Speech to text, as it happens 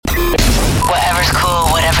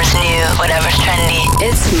whatever's trendy.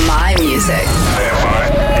 It's my music.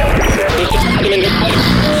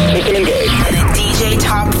 The DJ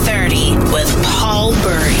Top 30 with Paul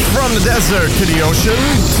Burry. From the desert to the ocean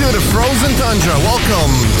to the frozen tundra.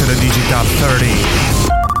 Welcome to the DJ Top 30.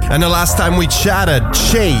 And the last time we chatted,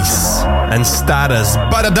 Chase and Status.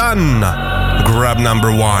 Bada-done. Grab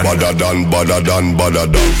number one. Bada-done, bada-done,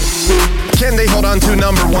 bada-done. Can they hold on to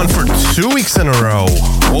number one for 2 weeks in a row?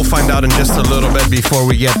 We'll find out in just a little bit. Before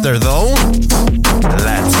we get there though,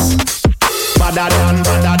 let's get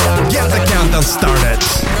the countdown started.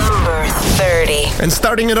 Number 30. And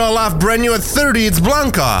starting it all off brand new at 30, it's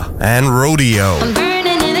Blanka and Rodeo. I'm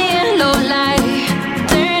burning in the yellow light,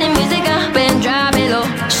 turning music up and drop it low,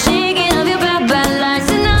 shaking up your bad lights,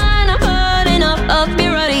 and I'm putting up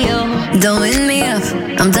your rodeo. Don't wake me up,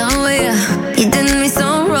 I'm done with you. You did me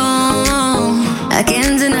so wrong, I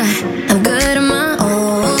can't deny, I'm good on my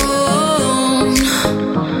own.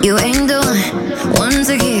 You ain't the one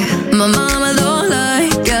to give, my mama don't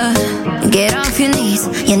like ya. Get off your knees,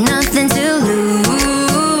 you're nothing to lose.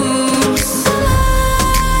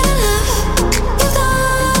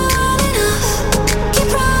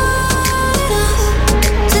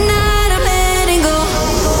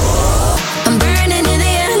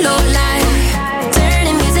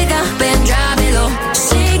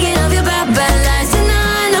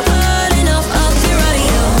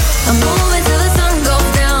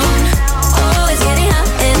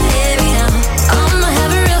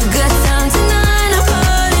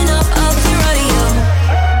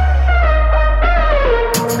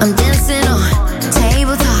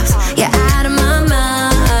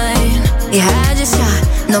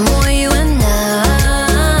 No more you and I.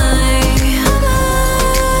 I'm out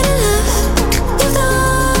of love. You've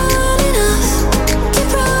done enough. You're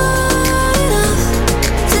proud enough.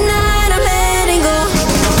 Tonight I'm letting go.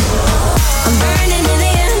 I'm burning in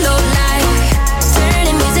the yellow light,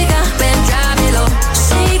 turning music up and drop it low,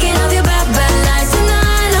 shaking off your bad lights.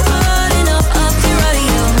 Tonight I'm putting up your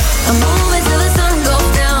rodeo. I'm moving till the sun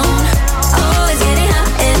goes down. Always getting hot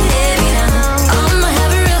and heavy now. I'ma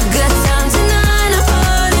have a real good time tonight.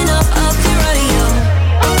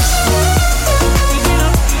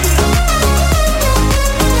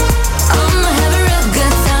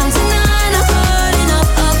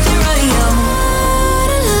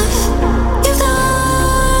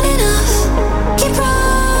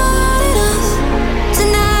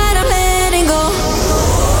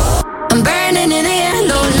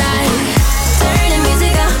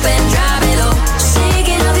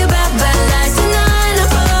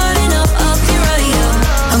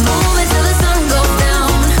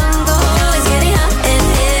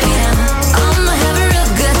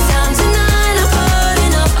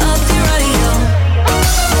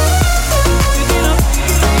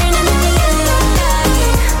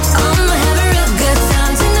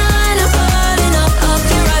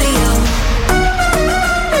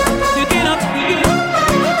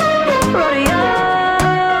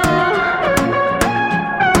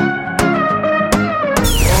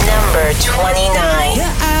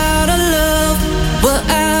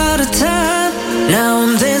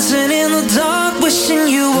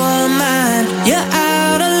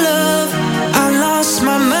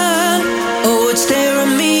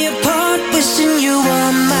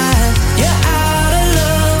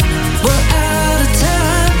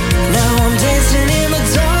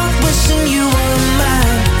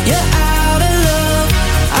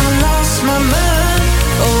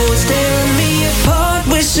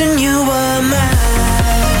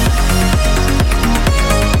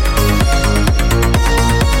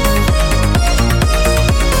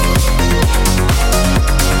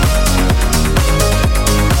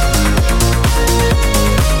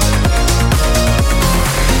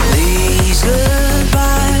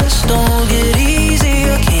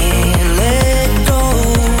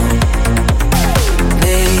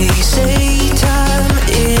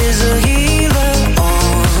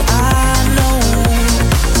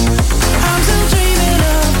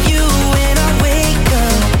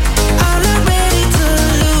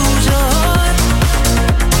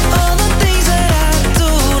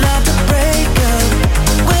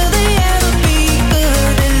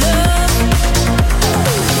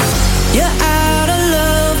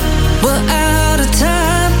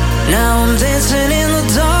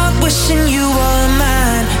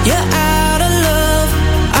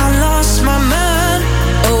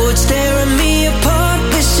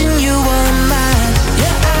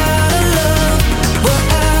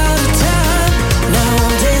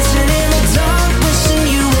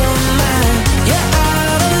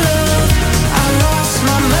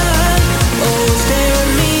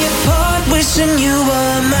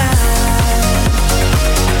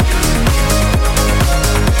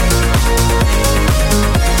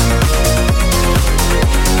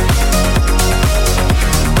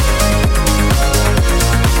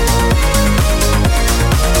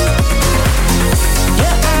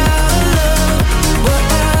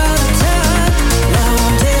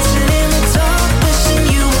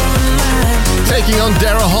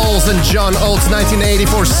 Mills and John Oates,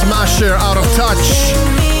 1984 smasher, Out of Touch.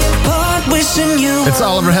 It's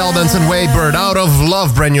Oliver Heldens and WeiBird, Out of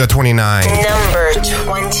Love, brand new at 29. Number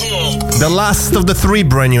 20. The last of the 3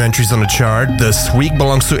 brand new entries on the chart this week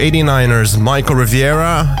belongs to 89ers Michael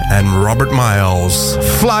Rivera and Robert Miles.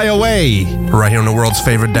 Fly Away, right here on the world's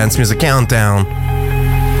favorite dance music countdown,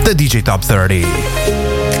 the DJ Top 30. They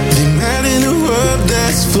mad in a world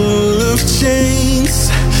that's full of chains,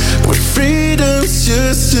 where freedom's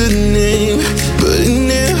just a name, but in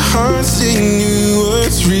their hearts they knew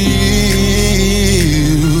what's real.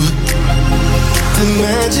 The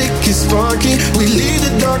magic is sparking, we leave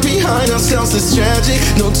the dark behind ourselves, it's tragic,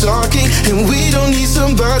 no talking, and we don't need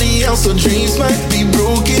somebody else, our dreams might be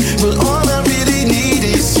broken, but all I really need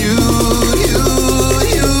is you.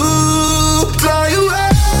 Fly away.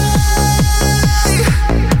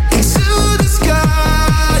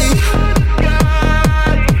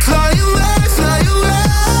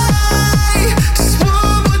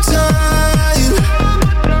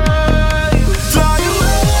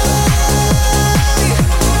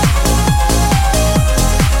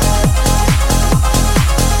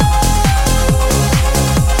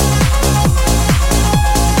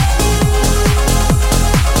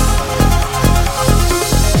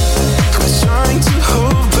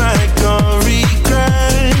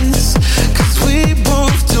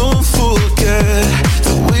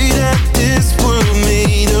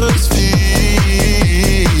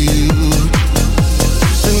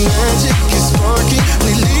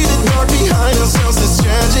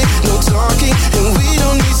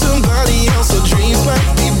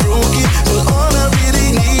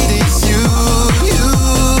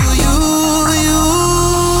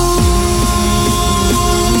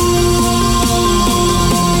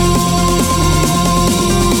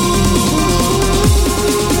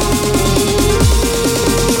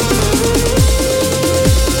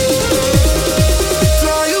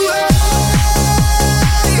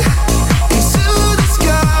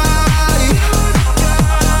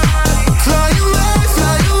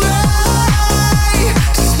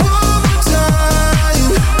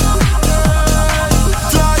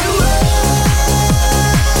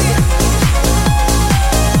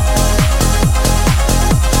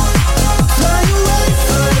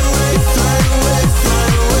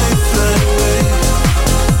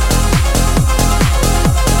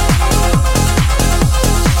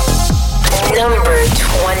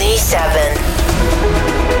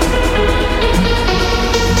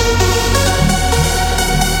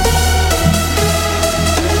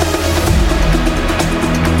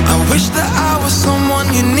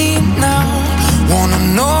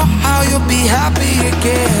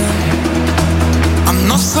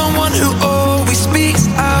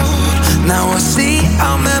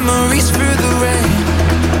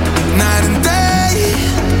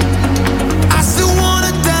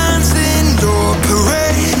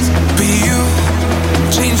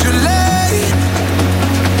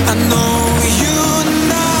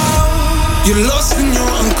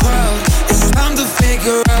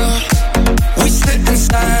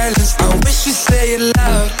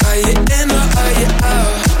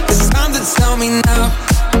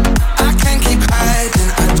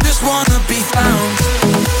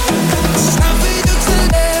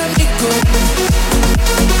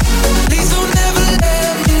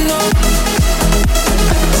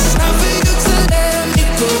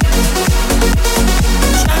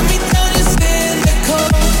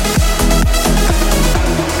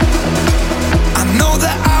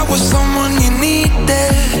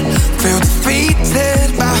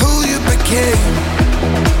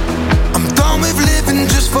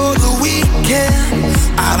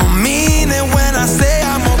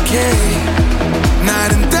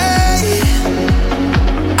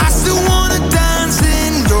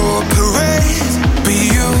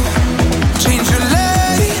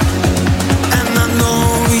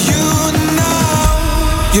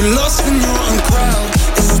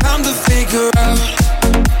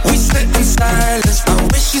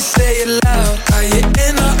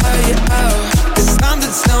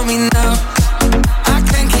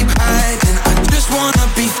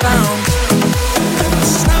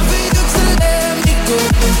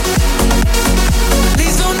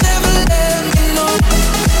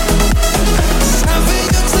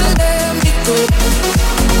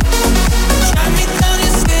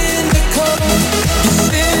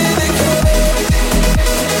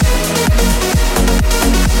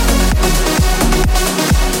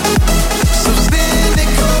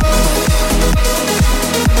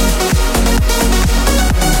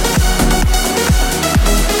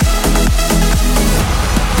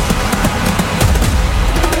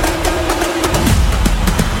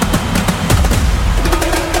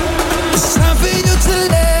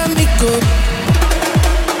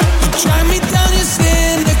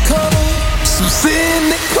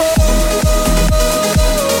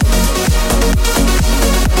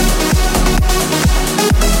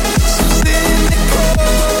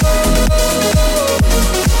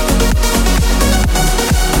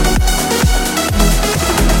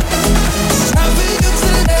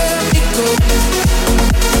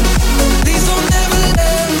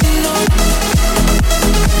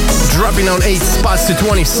 tracks to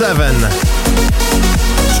 27.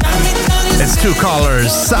 It's twocolors,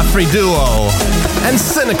 Safti Duo, and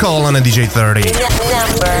Cynical on a DJ 30.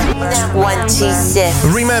 Number 26.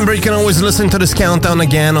 Remember, you can always listen to this countdown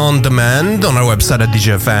again on demand on our website at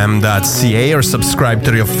djfm.ca or subscribe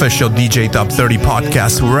to the official DJ Top 30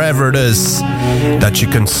 podcast wherever it is that you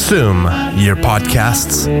consume your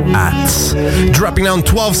podcasts at. Dropping down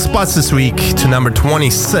 12 spots this week to number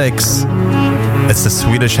 26. It's the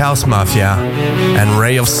Swedish House Mafia and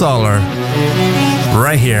Ray of Solar.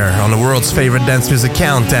 Right here on the world's favorite dance music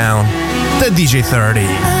countdown, the DJ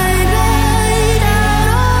 30.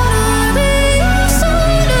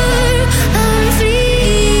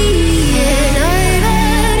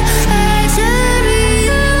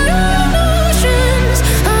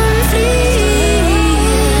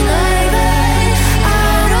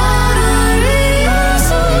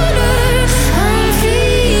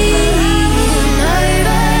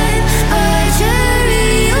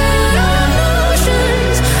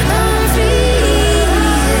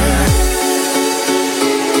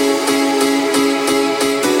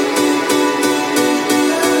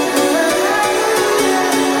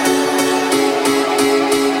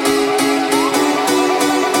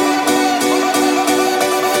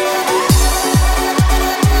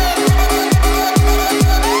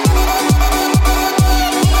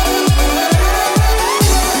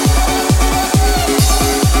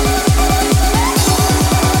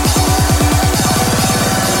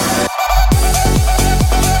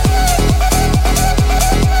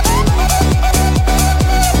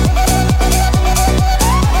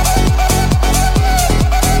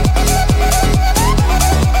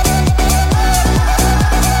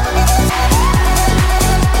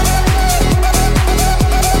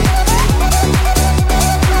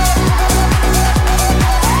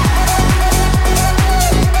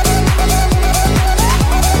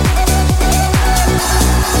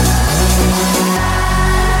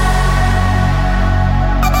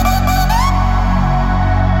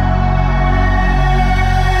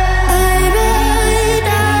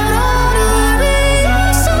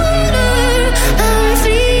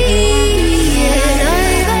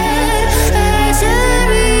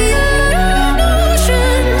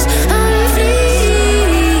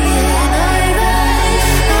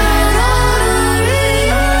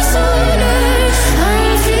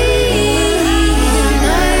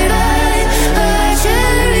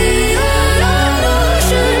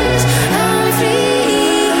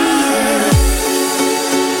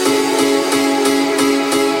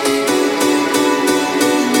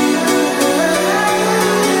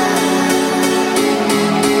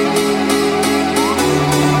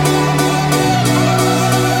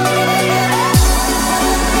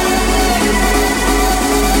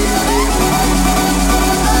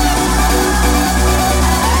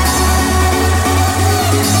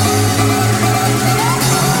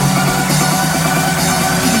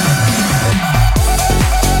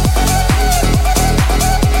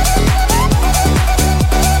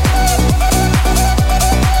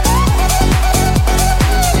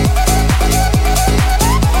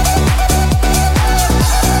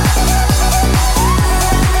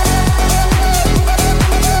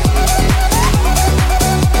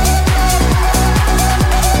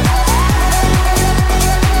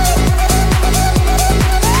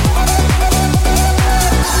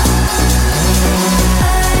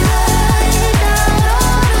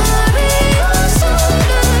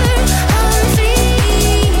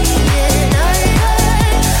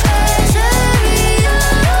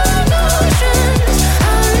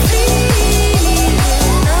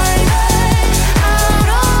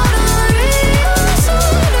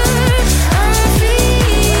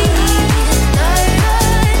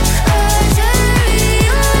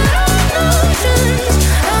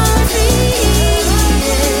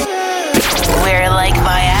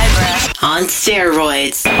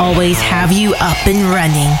 Steroids. Always have you up and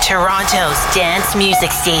running. Toronto's dance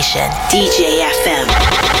music station, DJ FM.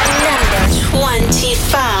 Number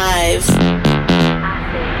 25.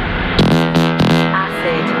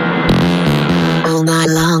 All night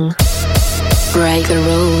long. Break the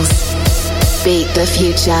rules. Beat the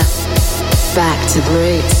future. Back to the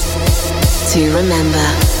roots. To remember.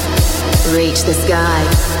 Reach the sky.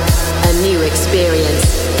 A new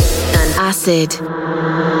experience. An acid.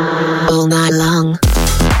 All night long.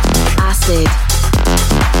 Acid.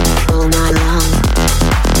 All night long.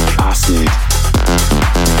 Acid.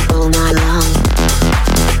 All night long.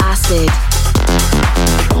 Acid.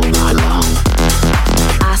 All night long.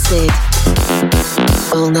 Acid.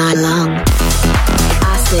 All night long. Acid.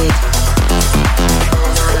 All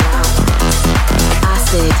night long.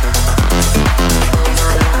 Acid. All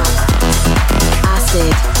night long.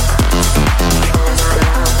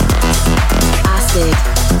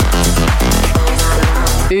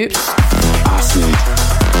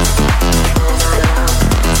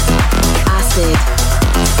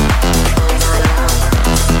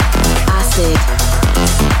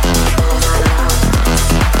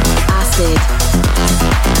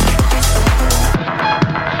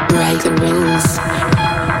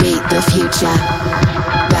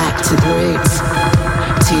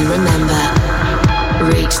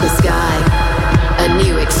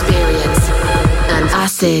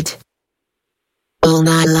 Acid. All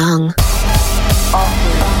night long.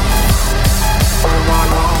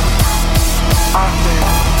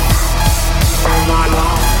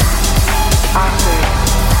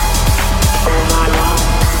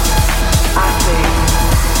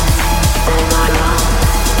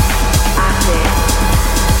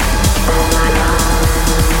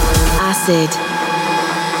 Acid.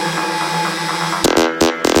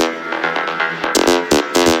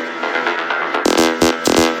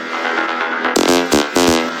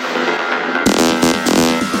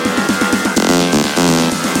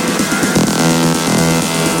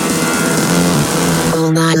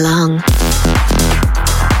 All night long.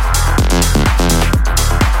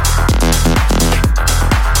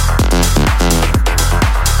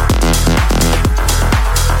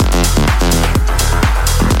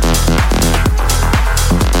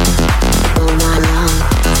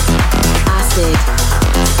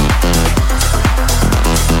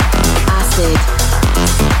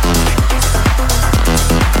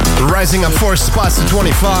 Rising up 4 spots to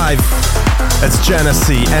 25. That's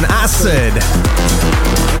Genesi and Acid.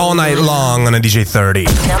 All night long on a DJ 30.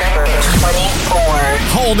 Number 24.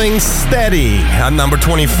 Holding steady. At number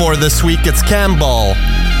 24 this week, it's Cambell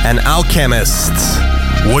and Alchemist.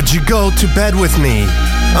 Would you go to bed with me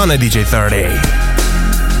on a DJ 30?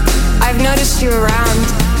 I've noticed you around.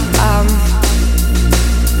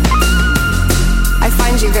 I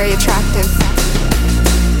find you very attractive.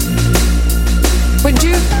 Would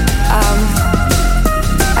you,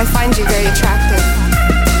 I find you very attractive.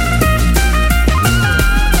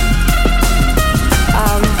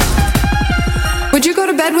 Would you go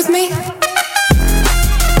to bed with me?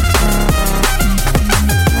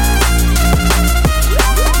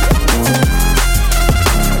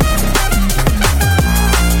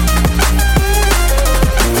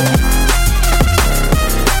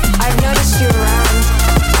 I've noticed you around.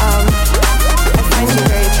 I find you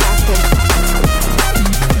very attractive.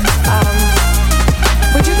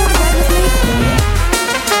 Would you go to bed with me?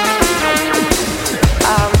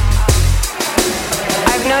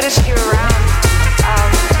 I've noticed you around.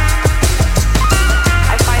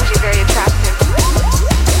 I find you very attractive.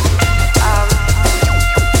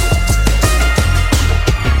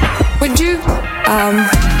 Would you,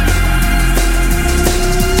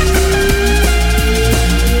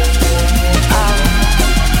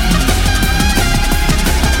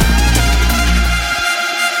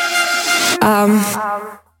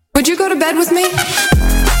 would you go to bed with me?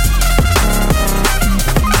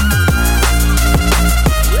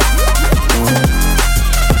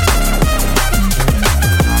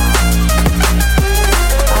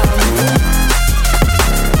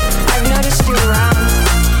 I've noticed you around.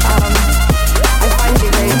 I find you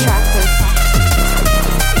very attractive.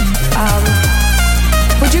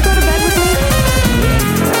 Would you go to bed with me?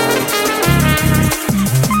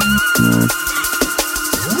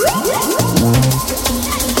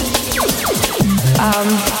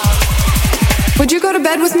 Would you go to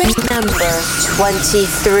bed with me? Number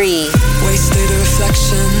 23. Wasted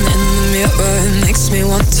reflection in the mirror makes me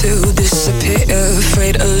want to disappear.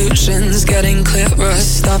 Afraid illusions getting clearer.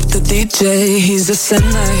 Stop the DJ, he's a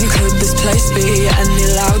sinner. Could this place be any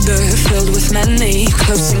louder? Filled with many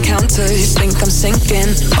close encounters. Think I'm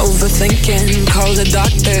sinking, overthinking. Call the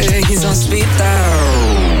doctor, he's on speed dial.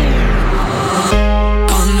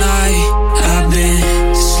 All night I've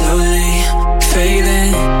been slowly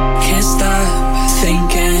fading. Can't stop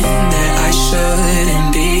thinking that I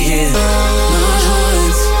shouldn't be here. My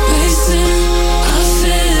heart's racing, I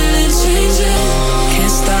feel it changing.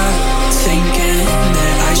 Can't stop thinking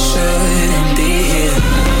that I shouldn't be here.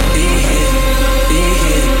 Be here, be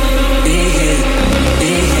here, be here,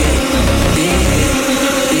 be here, be here,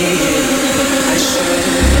 be here. I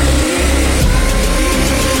shouldn't.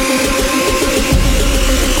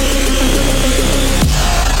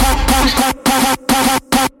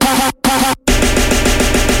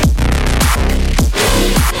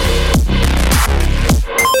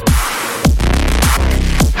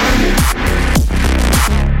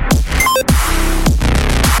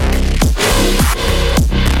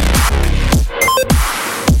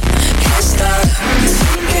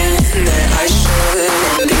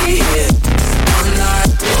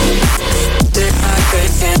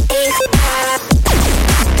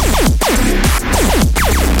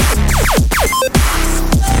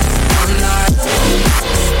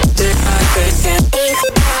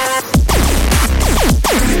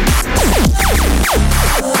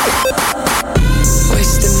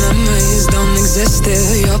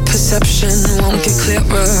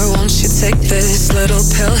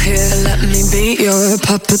 You're a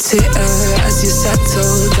puppeteer as you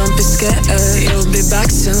settle. Don't be scared, you'll be back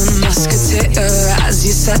soon. Musketeer as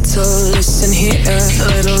you settle. Listen here,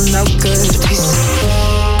 little no good piece.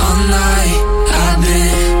 All night I've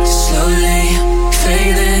been slowly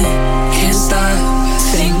fading. Can't stop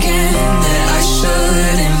thinking that I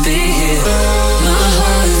shouldn't be here. My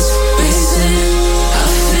heart's racing, I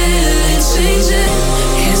feel it changing.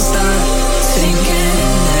 Can't stop thinking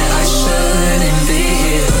that I shouldn't be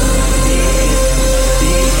here.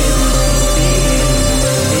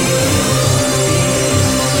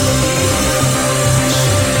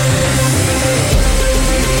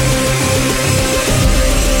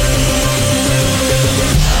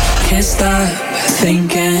 Can't stop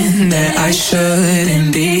thinking that I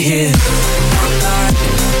shouldn't be here.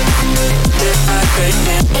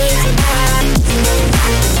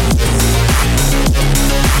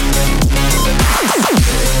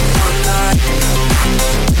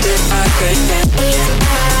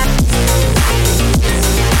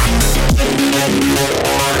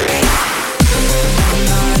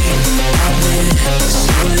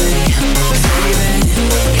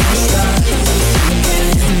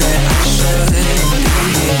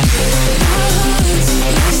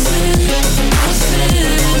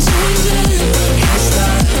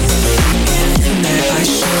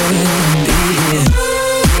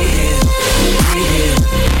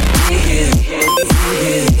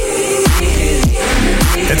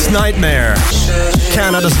 It's Nghtmre,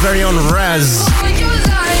 Canada's very own Rezz,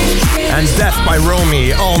 and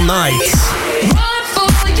DeathByRomy, All Night.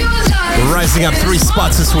 Rising up 3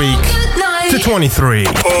 spots this week to 23.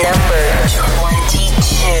 Number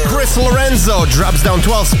 22. Chris Lorenzo drops down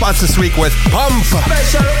 12 spots this week with Pump.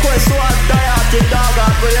 Special request to our diartic dog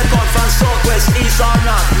out where you come from, southwest, east or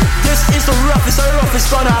north. This is the roughest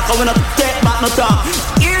gonna come up, take back no talk.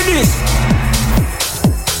 Hear this.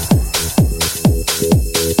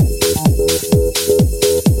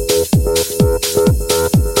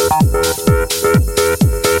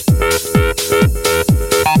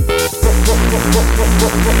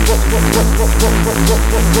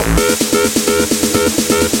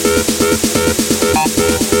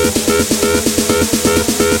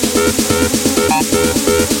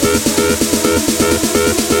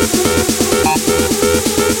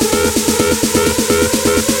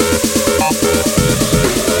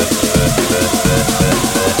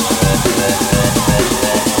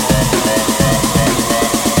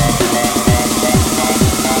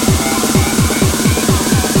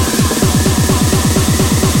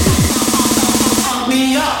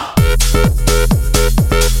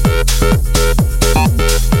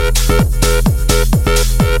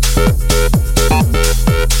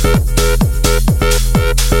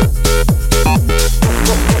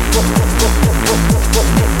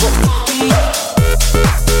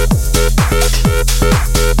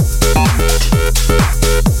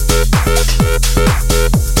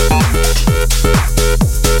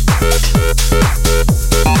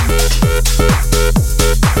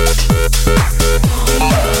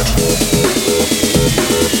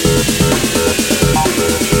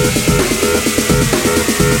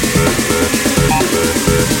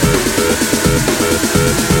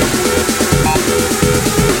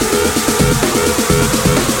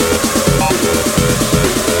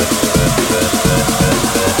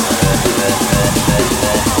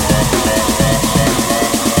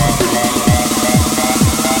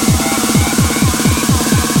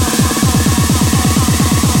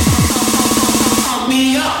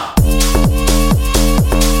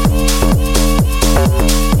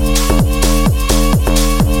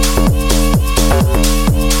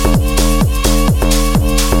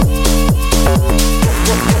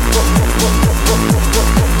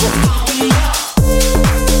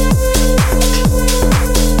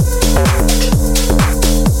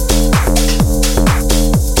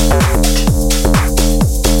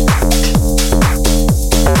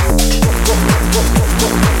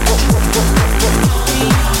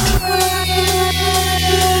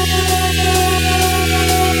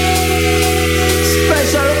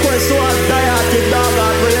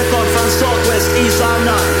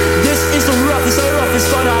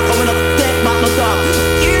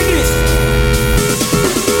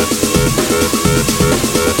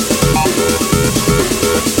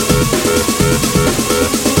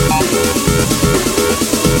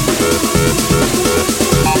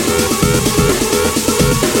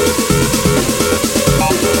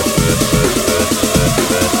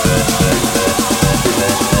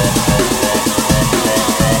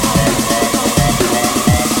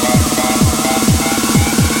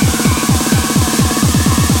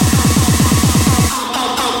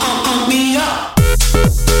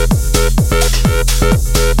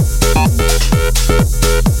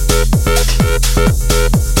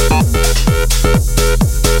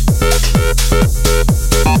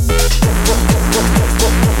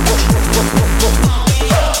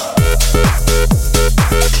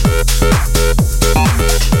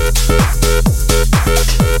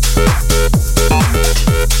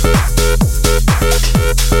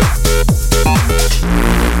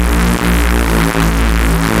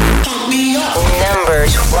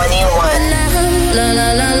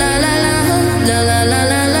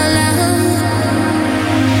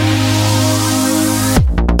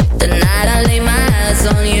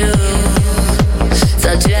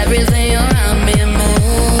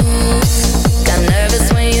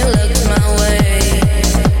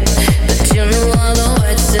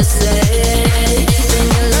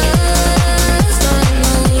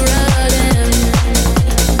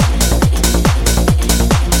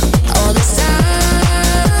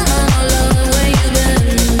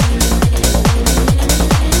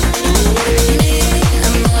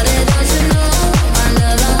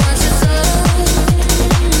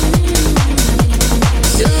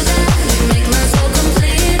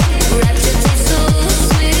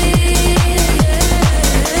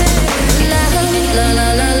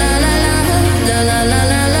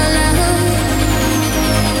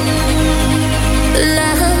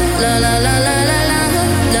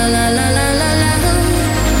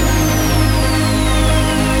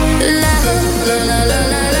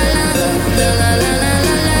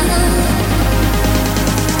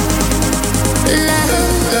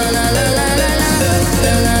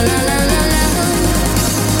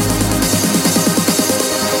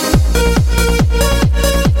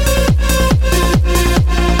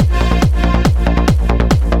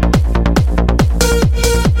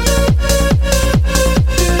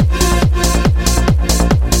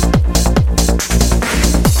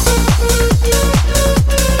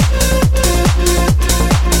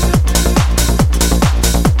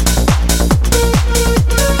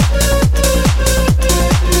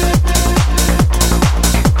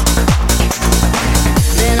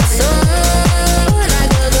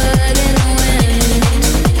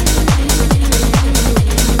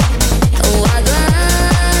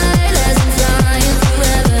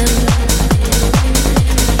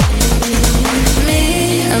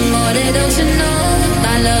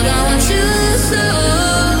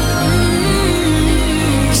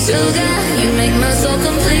 my soul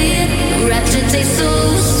complete. Rapture tastes so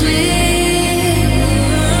sweet.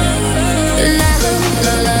 La la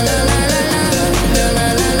la la la la la la la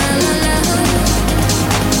la la la.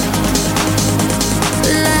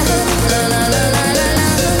 La la la la la la la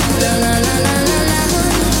la la la la.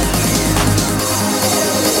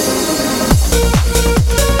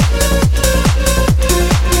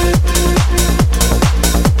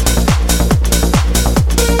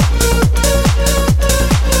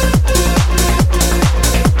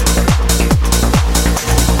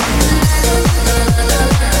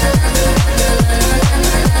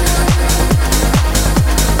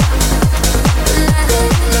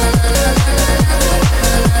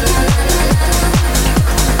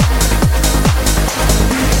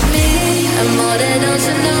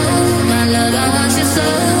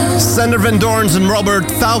 Sander Van Doorn's and Robert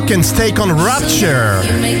Falcon's take on Rapture.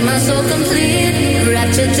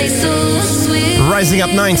 Rising up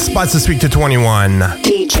 9 spots this week to 21.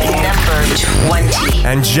 DJ number 20.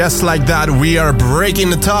 And just like that, we are breaking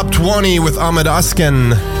the top 20 with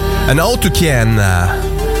Ozcan and Otyken.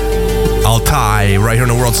 Altay, right here on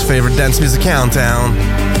the world's favorite dance music countdown,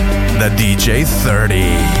 the DJ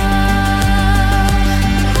 30.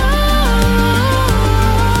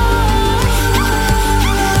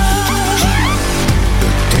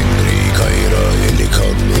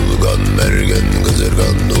 Mergen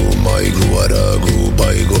kızırgan maygu varagu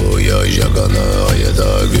baygo ya jagana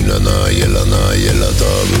ayada günana yelana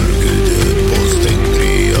yelata bürgüdü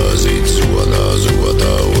postengri azit suana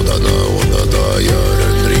zuata odana odada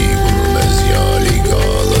yarın rigurmez yali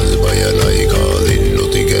kalaz bayanay kalin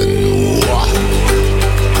Otyken wah.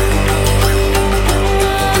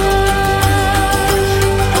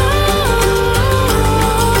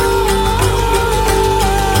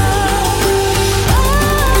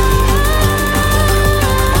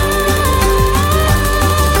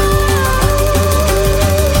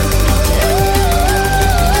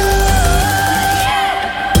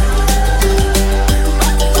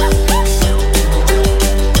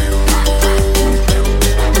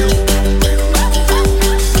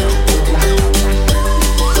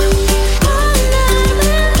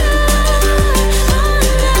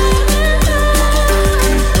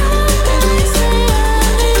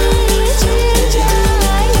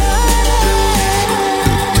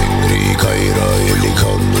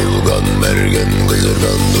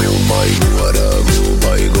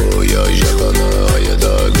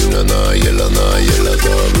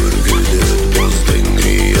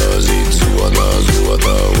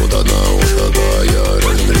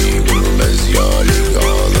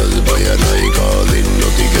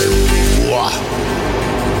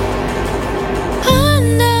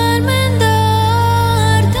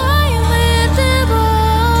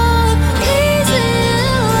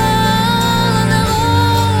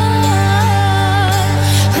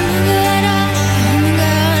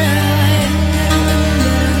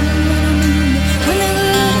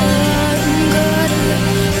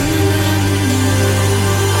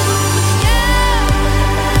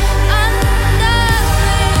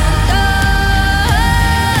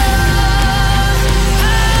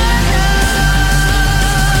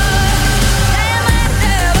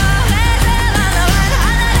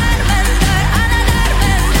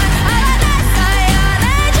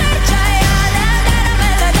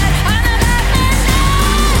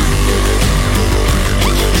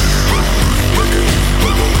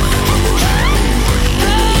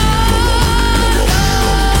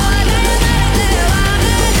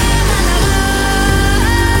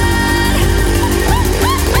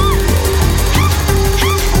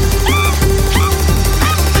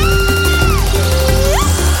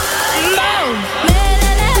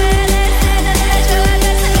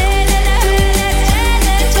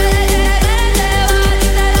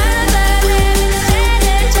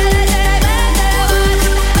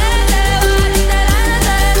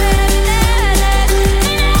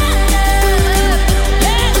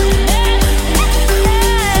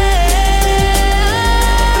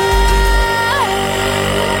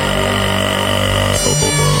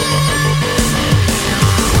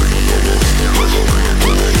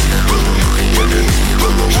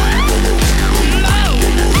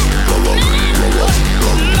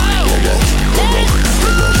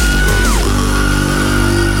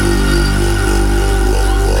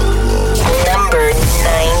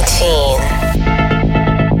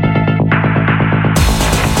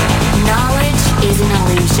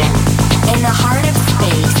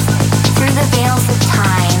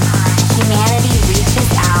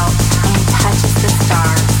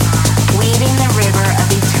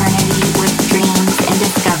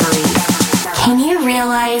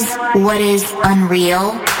 What is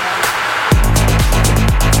unreal?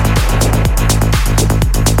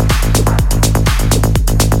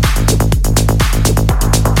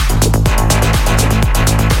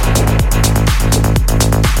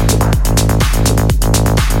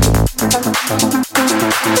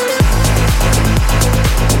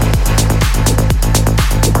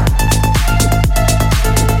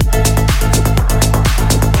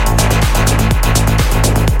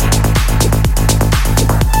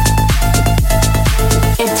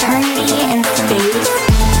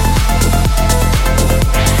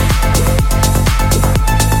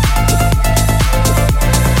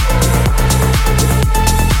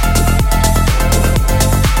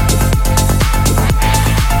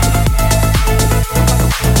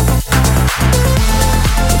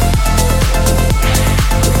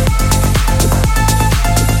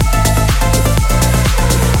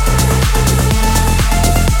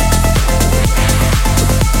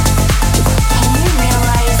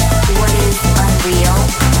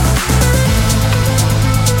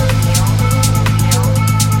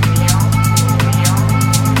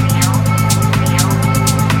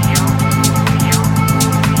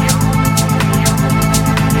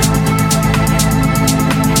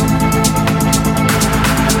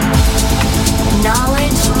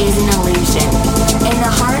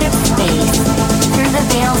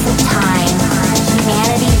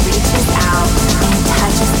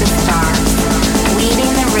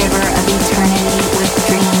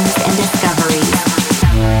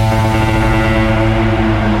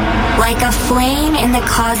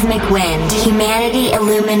 cosmic wind, humanity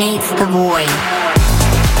illuminates the void.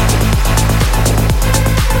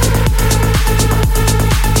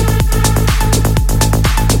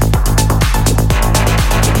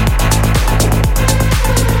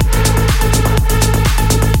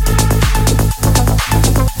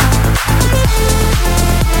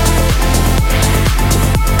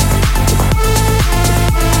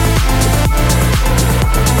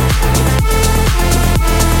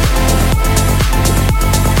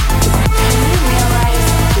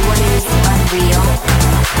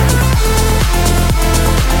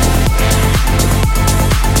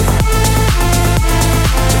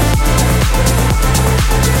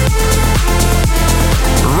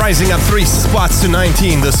 Rising up 3 spots to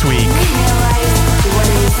 19 this week.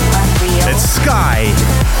 It's Skiy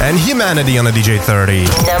and Humanity on the DJ 30.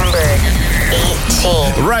 Number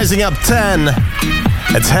 18. Rising up 10,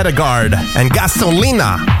 it's Hedegaard and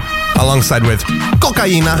Gasolina, alongside with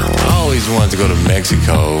Cocaina. I always wanted to go to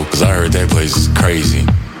Mexico because I heard that place is crazy.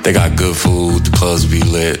 They got good food, the clubs be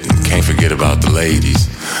lit, and can't forget about the ladies.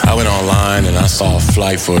 I went online and I saw a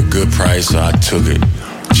flight for a good price, so I took it.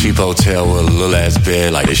 Cheap hotel with a little ass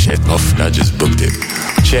bed, like this shit off, and I just booked it.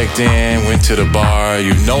 Checked in, went to the bar,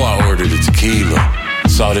 you know I ordered a tequila.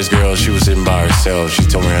 Saw this girl, she was sitting by herself, she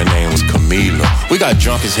told me her name was Camila. We got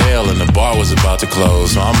drunk as hell and the bar was about to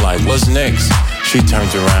close, so I'm like, what's next? She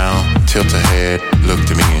turned around, tilted her head, looked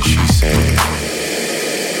at me and she said,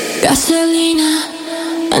 Gasolina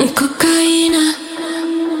and cocaina,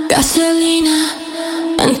 gasolina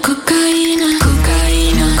and cocaina,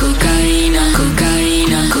 cocaina, cocaina,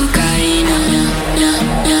 cocaina, cocaina, yeah,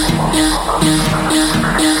 yeah, yeah, yeah,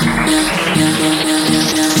 yeah, yeah.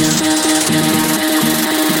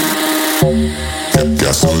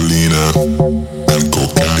 Gasolina and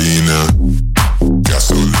cocaina,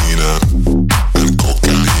 gasolina and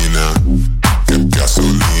cocaina,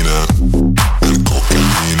 gasolina and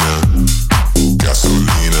cocaina,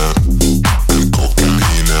 gasolina and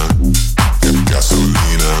cocaina,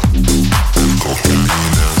 gasolina and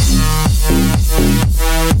cocaina.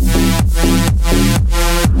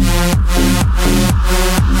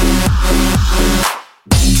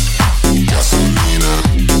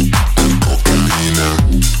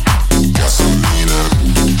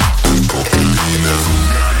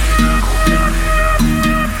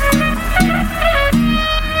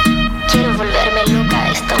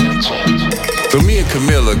 So me and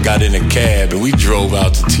Camilla got in a cab and we drove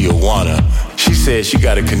out to Tijuana. She said she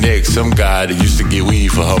got to connect some guy that used to get weed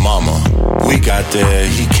for her mama. We got there,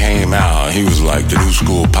 he came out, he was like the new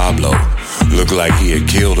school Pablo. Looked like he had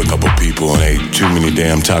killed a couple people and ate too many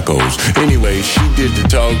damn tacos. Anyway, she did the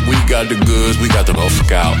talk, we got the goods, we got the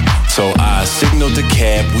fuck out. So I signaled the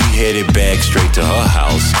cab, we headed back straight to her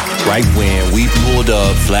house. Right when we pulled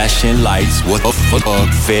up, flashing lights, what the fuck,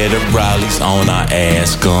 federales on our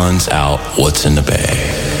ass, guns out, what's in the bag?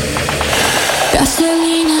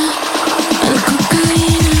 Gasolina and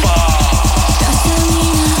cocaina,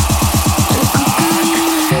 gasolina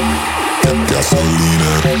and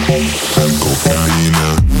cocaina, Gasolina and cocaina.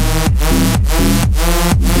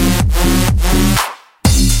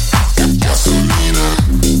 Gasolina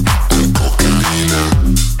and cocaina.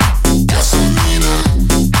 Gasolina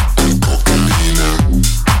and cocaina.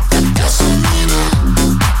 Gasolina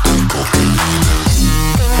and cocaina.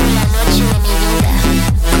 tengo la noche de mi vida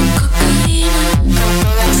con cocaína, con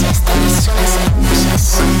todas estas personas hermosas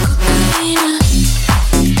con cocaína.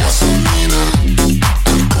 Gasolina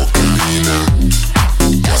and cocaina.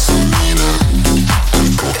 Gasolina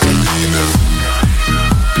and cocaina.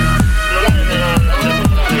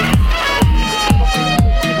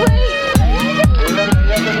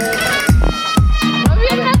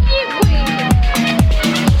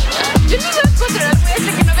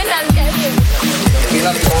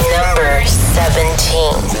 Number 17.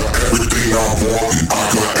 Everything I want, I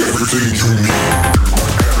got everything you need.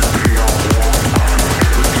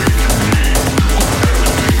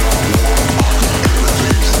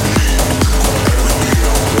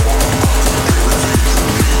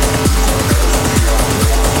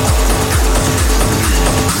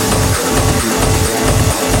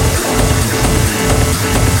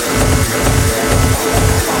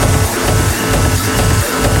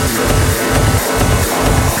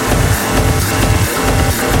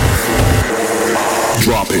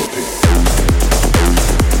 Drop it.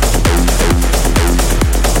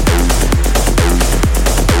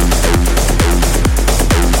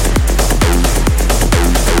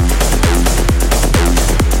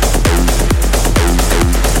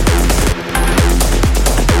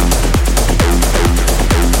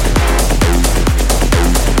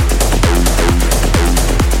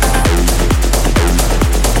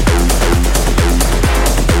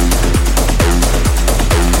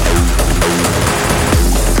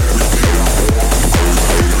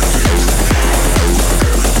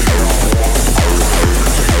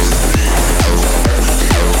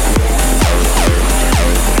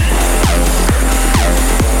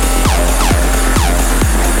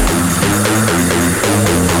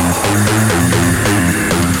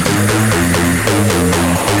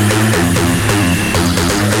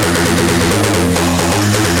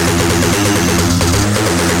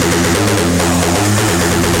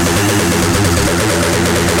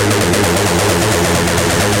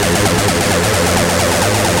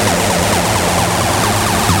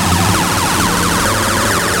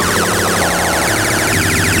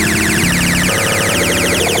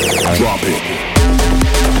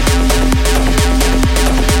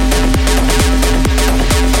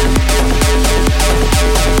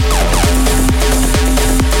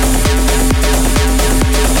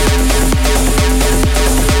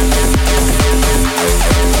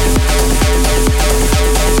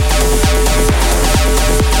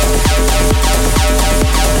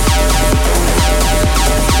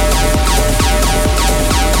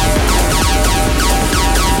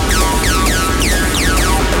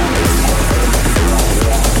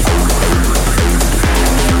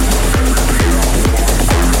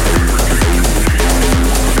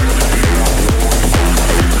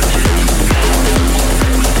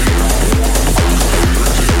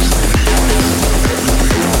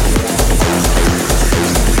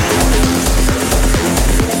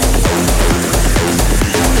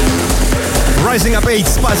 Rising up 8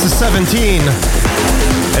 spots to 17.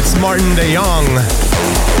 It's Maarten de Jong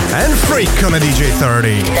and Freak on a DJ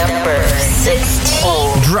 30. Number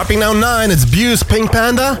 16. Dropping now 9, it's BEAUZ, Pink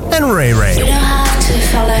Panda and Ray Ray. We don't have to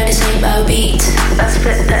follow the same old beat. Let's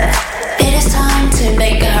flip there. It is time to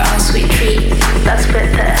make our own sweet treat. Let's flip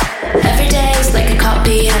there. Every day is like a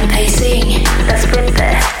copy and pasting. Let's flip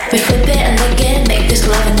there. We flip it and lick it, make this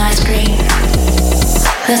love an ice cream.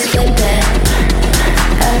 Let's flip it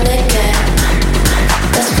and lick it.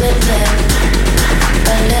 Let's flip it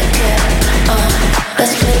and lick it.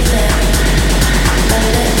 Let's flip it and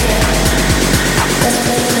lick it. Let's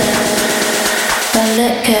flip it and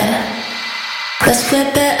lick it. Let's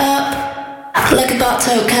flip it up like a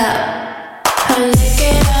bottle cap and lick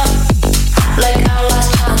it up like our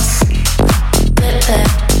last chance. Flip it,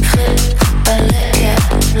 flip and lick it,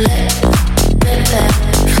 lick, flip it,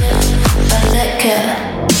 flip and lick it.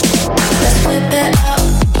 Let's flip it up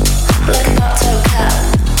like a bottle cap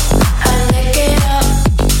and lick it up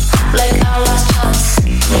like our last chance.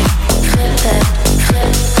 Flip it,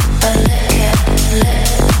 flip and lick it, lick,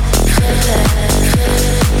 flip it, flip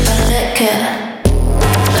and lick it.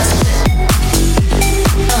 Let's flip.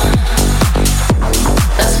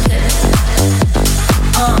 Let's flip.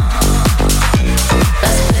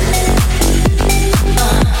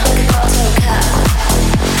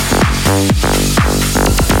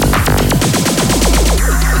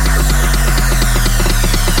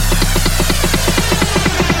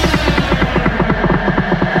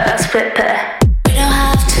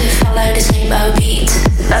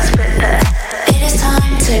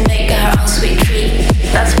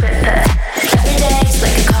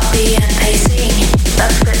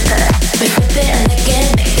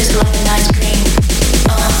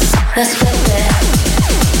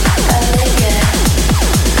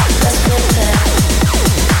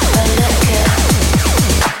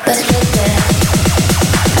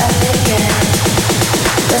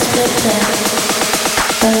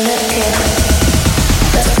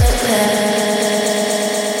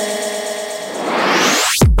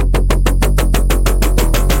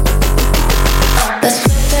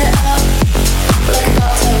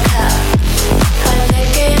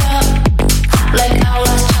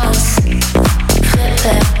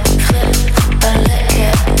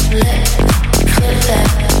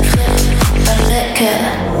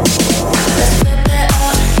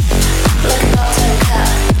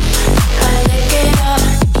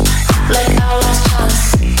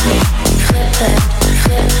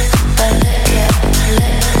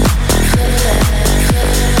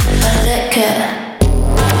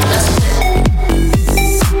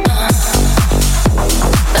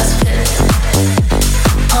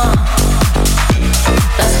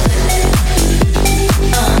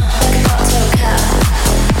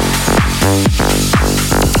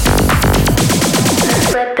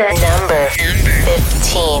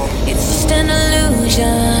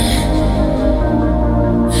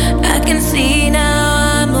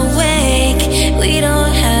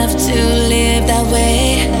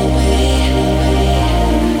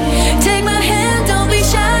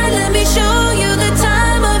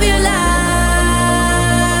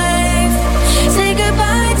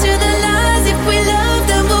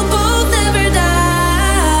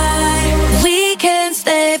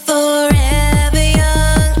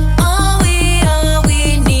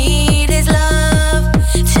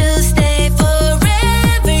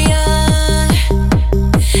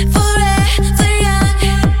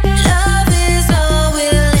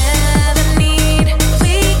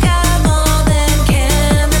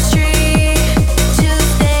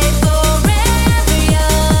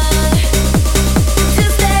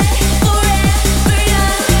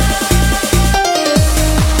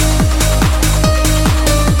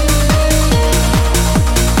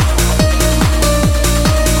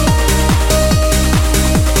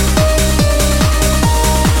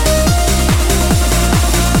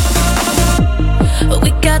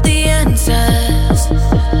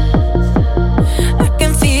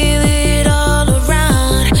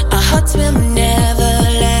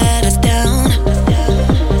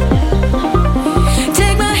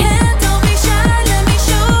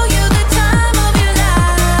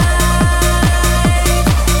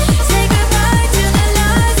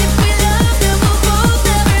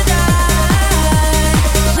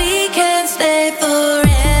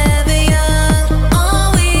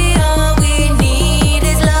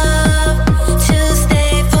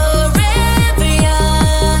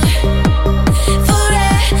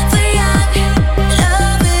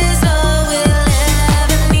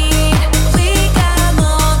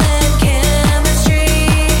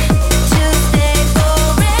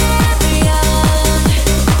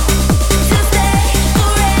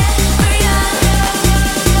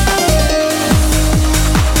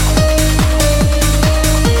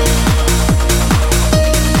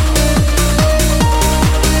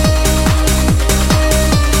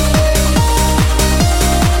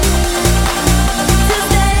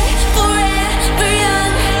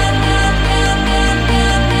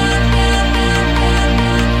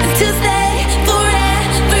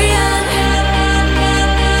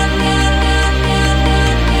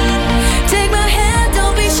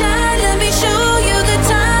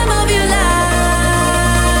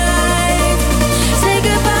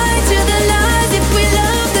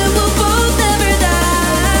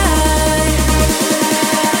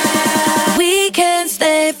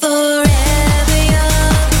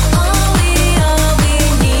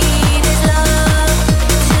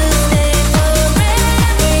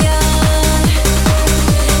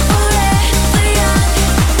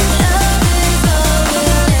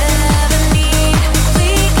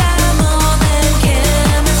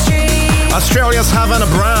 Australia's Havana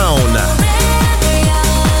Brown.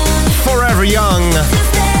 Forever Young.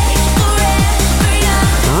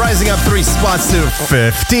 Rising up 3 spots to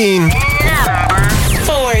 15. Number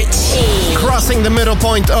 14. Crossing the middle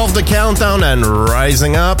point of the countdown and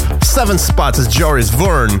rising up 7 spots is Joris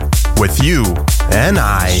Voorn with You and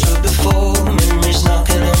I. Before, memories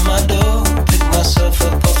knocking on my door. Pick myself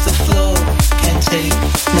up off the floor. Can't take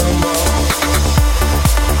no more.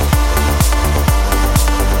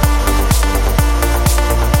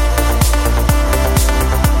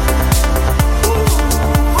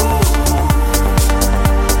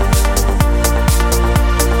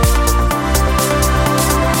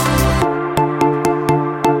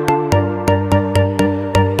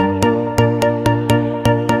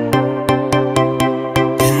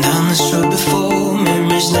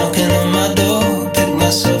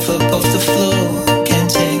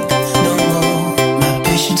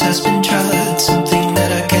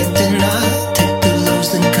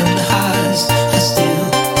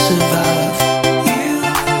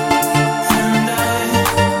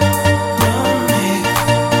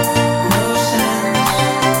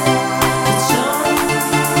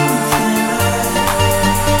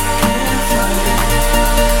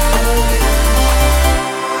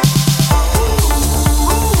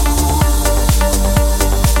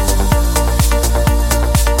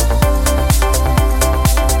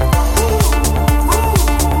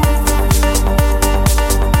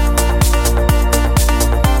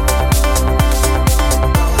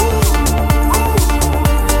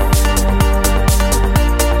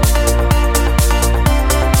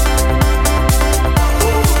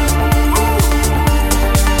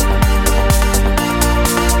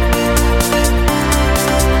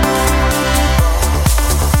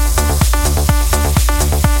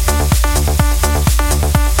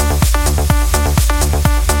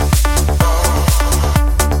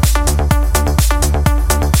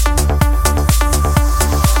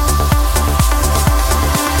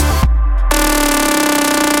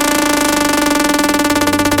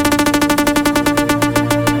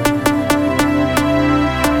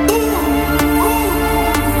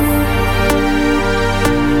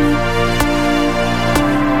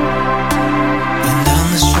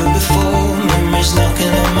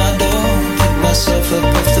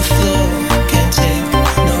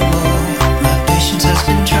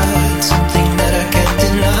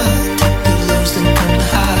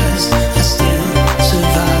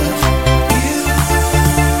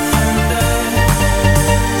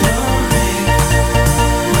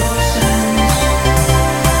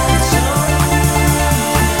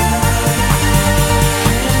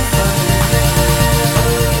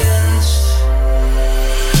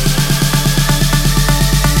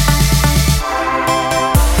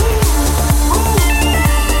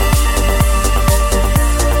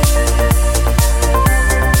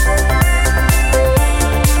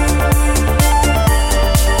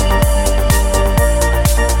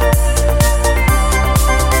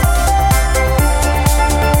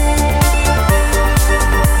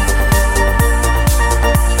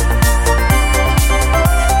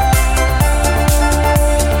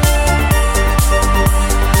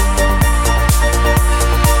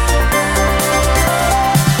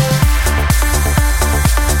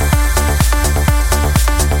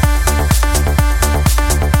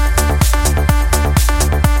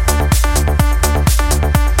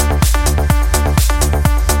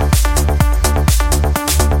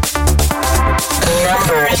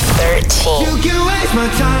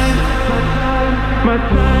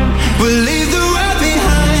 We'll leave the world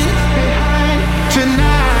behind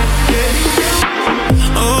tonight,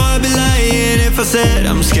 yeah. Oh, I'd be lying if I said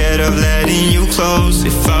I'm scared of letting you close.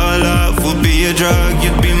 If our love would be a drug,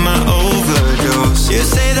 you'd be my overdose. You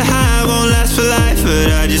say the high won't last for life,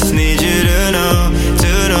 but I just need you to know,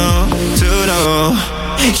 to know, to know.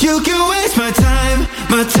 You can waste my time,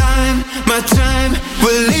 my time, my time.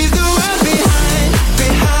 We'll leave the world behind,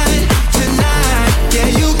 behind tonight. Yeah,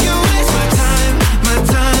 you can waste my time, my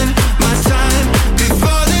time, my time.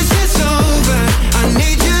 Before this is over, I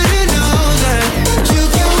need you to know that you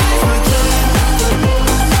can waste my time.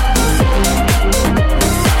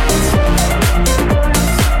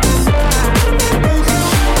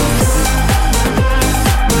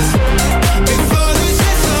 Before this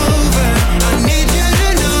is over, I need you to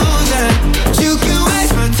know that you can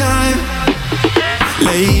waste my time.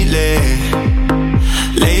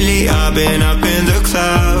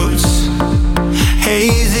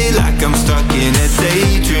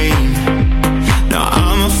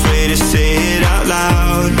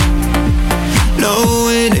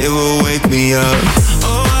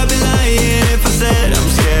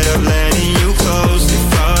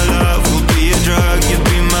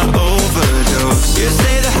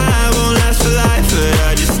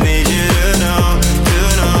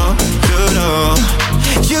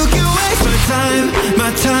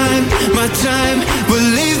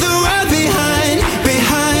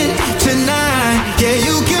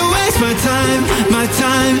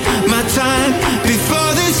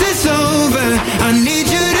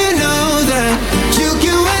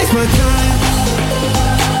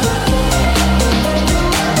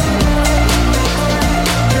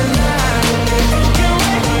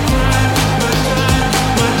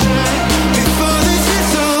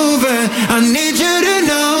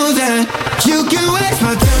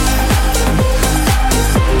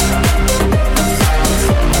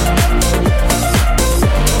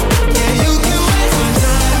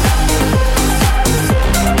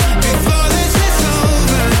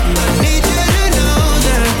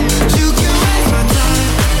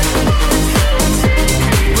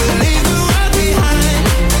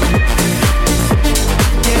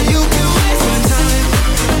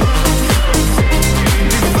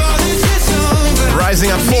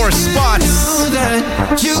 4 spots.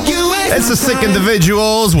 It's the Sick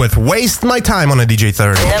Individuals with Waste My Time on a DJ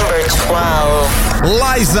 30. Number 12.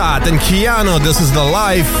 Lizat and Keanu, This Is the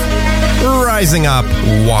Life. Rising up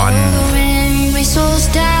 1. My soul's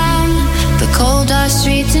down, the cold dark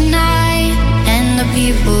street tonight, and the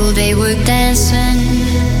people they were dancing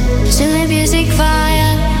to the music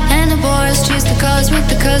fire, and the boys choose the colors with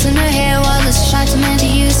the curls in their hair, while the shots meant to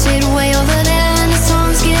you sit way over there, and the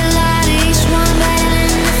songs get louder, each one better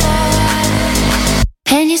than before.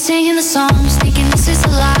 And you're singing the songs, thinking this is a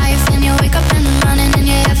life, and you wake up in the morning and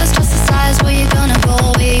your head feels just the size. Where you gonna go?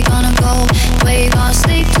 Where you gonna go? Where you gonna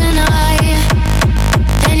sleep tonight?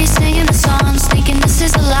 And you're singing the songs, thinking this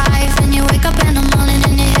is a life, and you wake up in the morning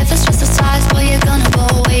and your head feels just the size. Where you gonna go?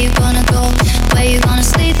 Where you gonna go? Where you gonna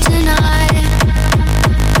sleep tonight?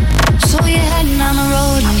 So you're heading down the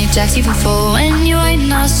road in your taxi for 4, and you're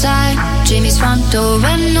waiting outside Jamie's front door,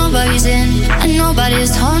 and nobody's in and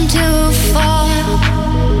nobody's home till 4.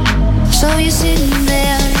 So you're sitting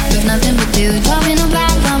there with nothing but do, talking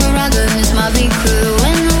about Barbara is my big crew,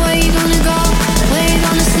 and where you gonna go? Where you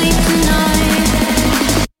gonna sleep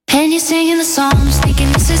tonight? And you're singing the songs,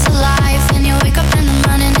 thinking this is a life, and you wake up in the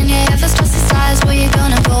morning and your head feels just the size. Where you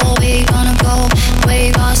gonna go? Where you gonna go? Where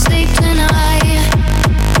you gonna sleep tonight?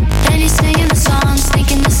 And you're singing the songs,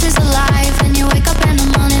 thinking this is a life, and you wake up in the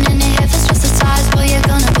morning and your head feels just the size. Where you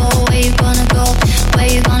gonna go? Where you gonna go? Where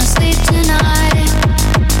you gonna sleep tonight?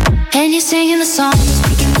 And you're singing the songs,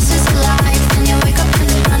 thinking this is a life, and you wake up in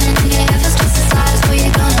the morning and your head feels just the size. Where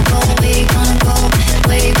you gonna go? Where you gonna go?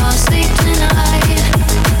 Where you gonna sleep tonight?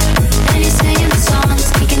 And you're singing the songs,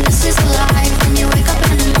 thinking this is a life, and you wake up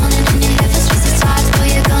in the morning and your head feels just the size. Where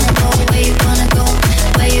you gonna go? Where you gonna go?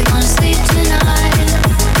 Where you gonna sleep tonight?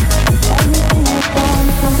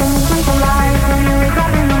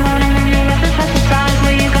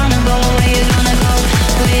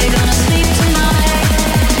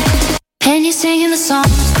 And you're singing the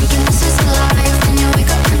songs, thinking this is a life, and you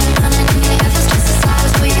wake up in the morning and your head feels just the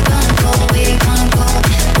size. Where you gonna go? Where you gonna go?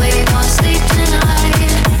 Where you gonna sleep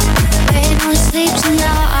tonight? Where you gonna sleep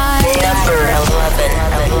tonight? Number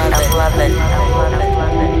 11.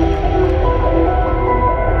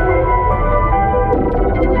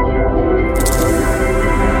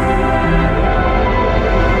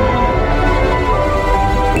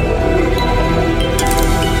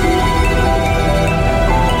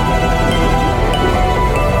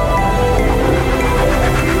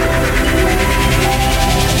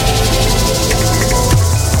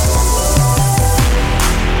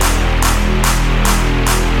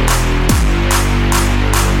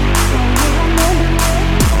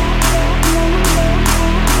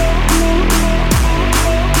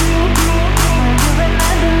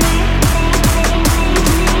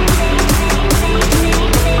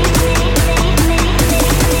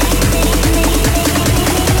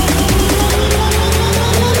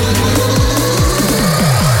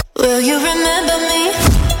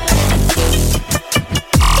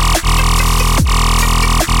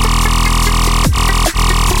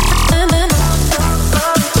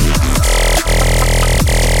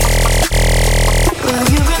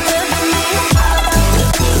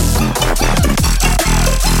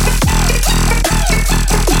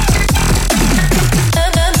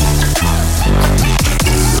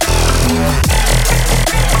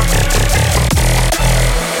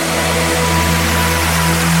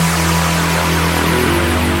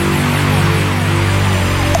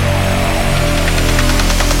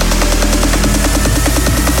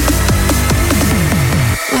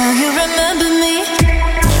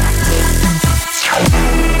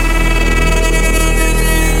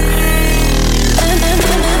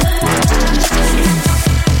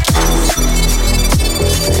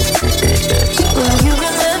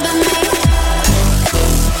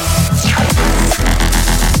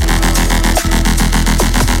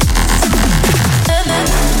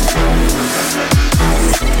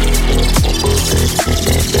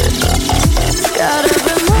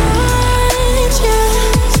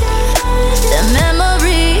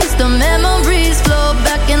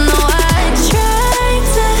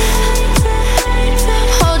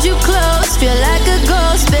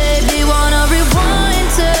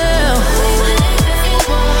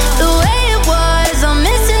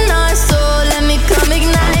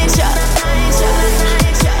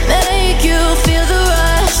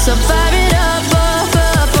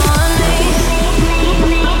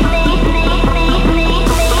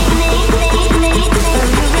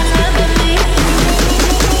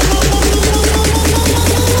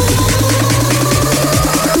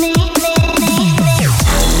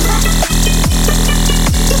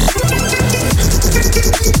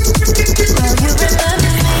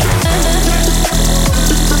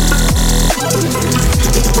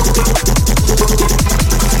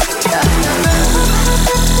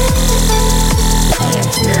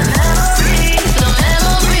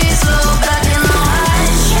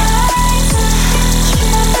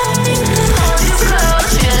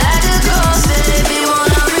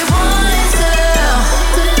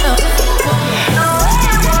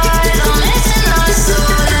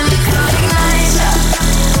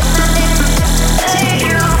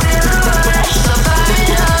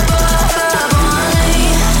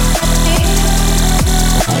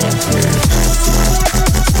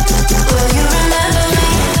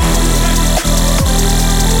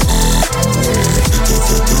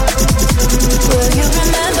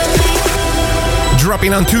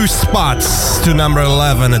 Dropping on 2 spots to number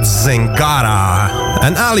 11 at Zingara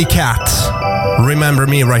and Alley Cat. Remember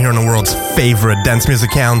Me right here on the world's favorite dance music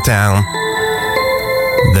countdown,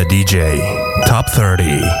 the DJ Top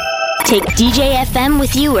 30. Take DJ FM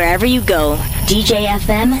with you wherever you go.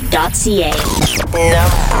 DJFM.ca.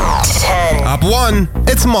 Number 10. Up 1,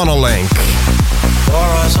 it's Monolink. For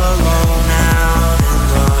us alone out in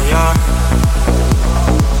the yard,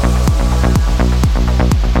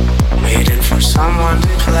 waiting for someone to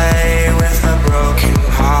play with a broken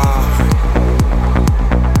heart.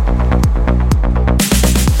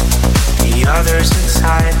 The others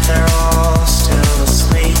inside, they're all still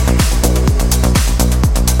asleep.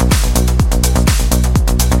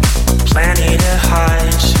 Plenty to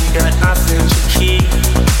hide, she got nothing to keep.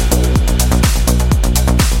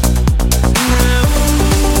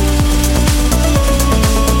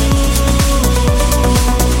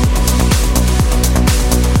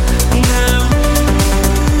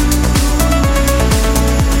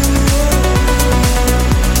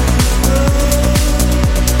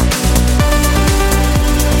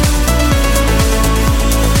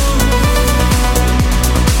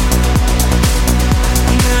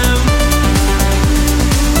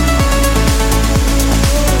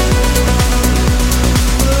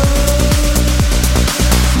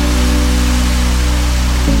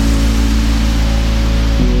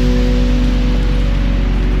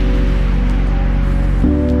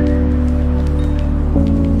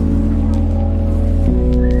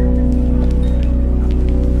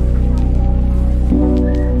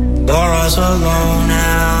 Alone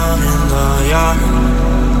out in the yard,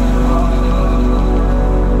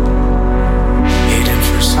 waiting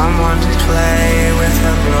for someone to play with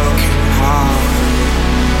a broken heart.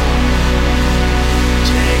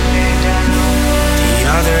 Take me down. The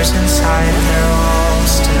others inside, they're all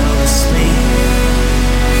still asleep.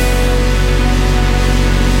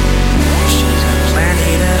 She's got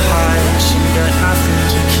plenty to hide, she got nothing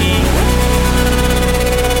to keep.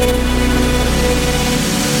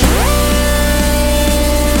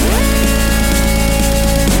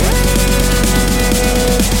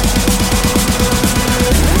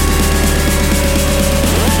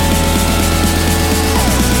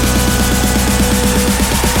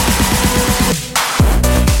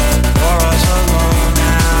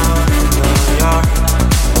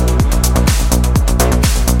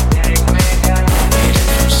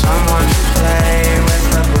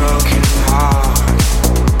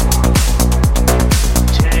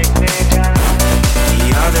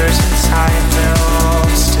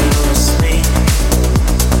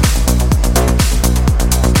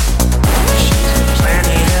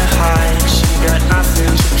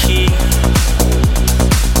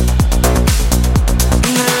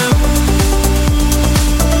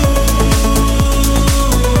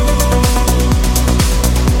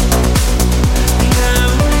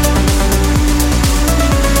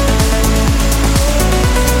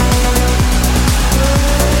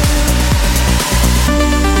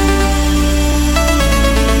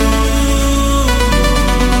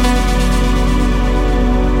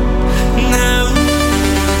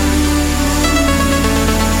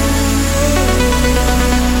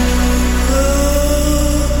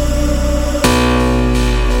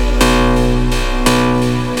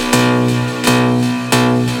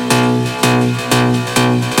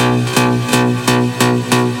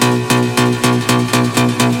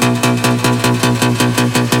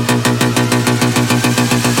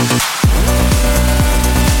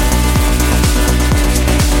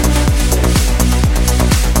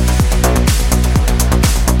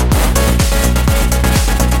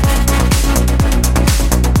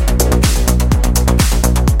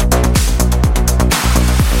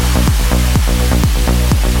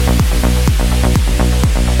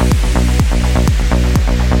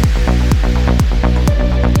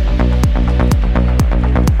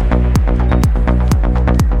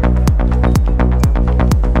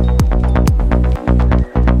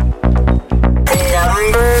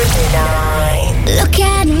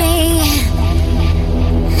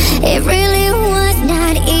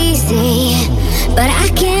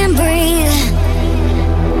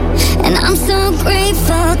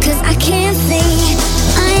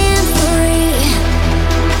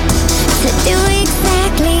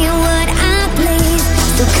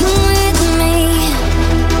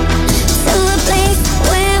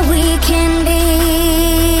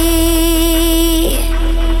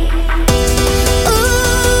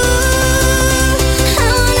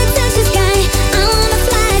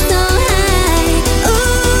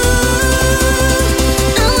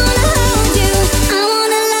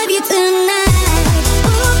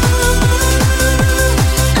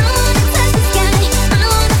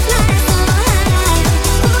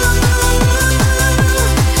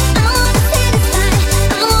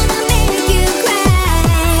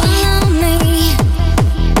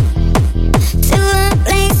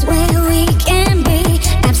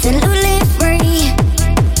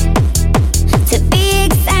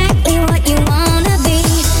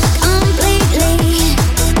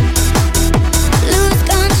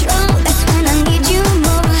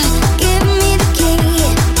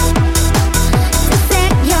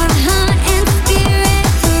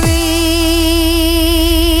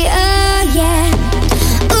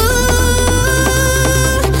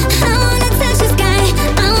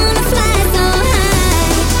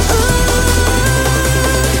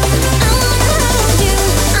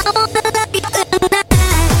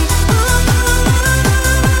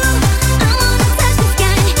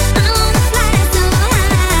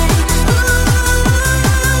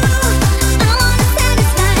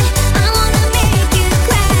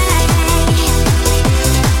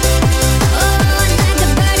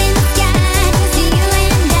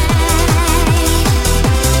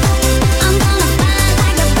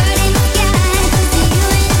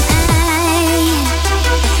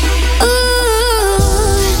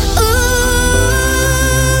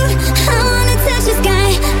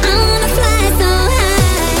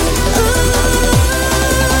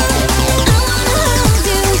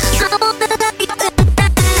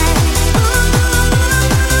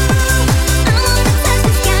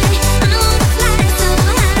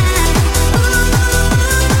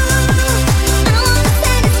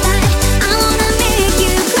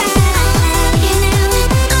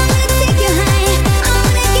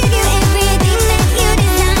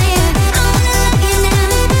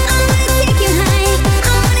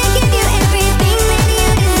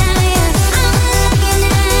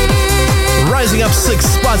 up 6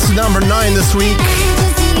 spots to number 9 this week.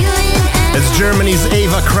 It's Germany's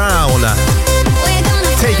Ava Crown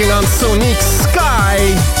taking on Sonique's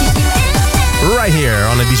Skiy right here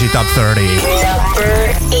on the DJ Top 30.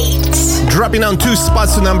 Number 8. Dropping down 2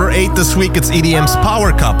 spots to number 8 this week, it's EDM's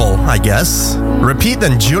power couple, I guess. Repeat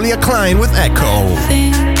and Julia Klein with Echo.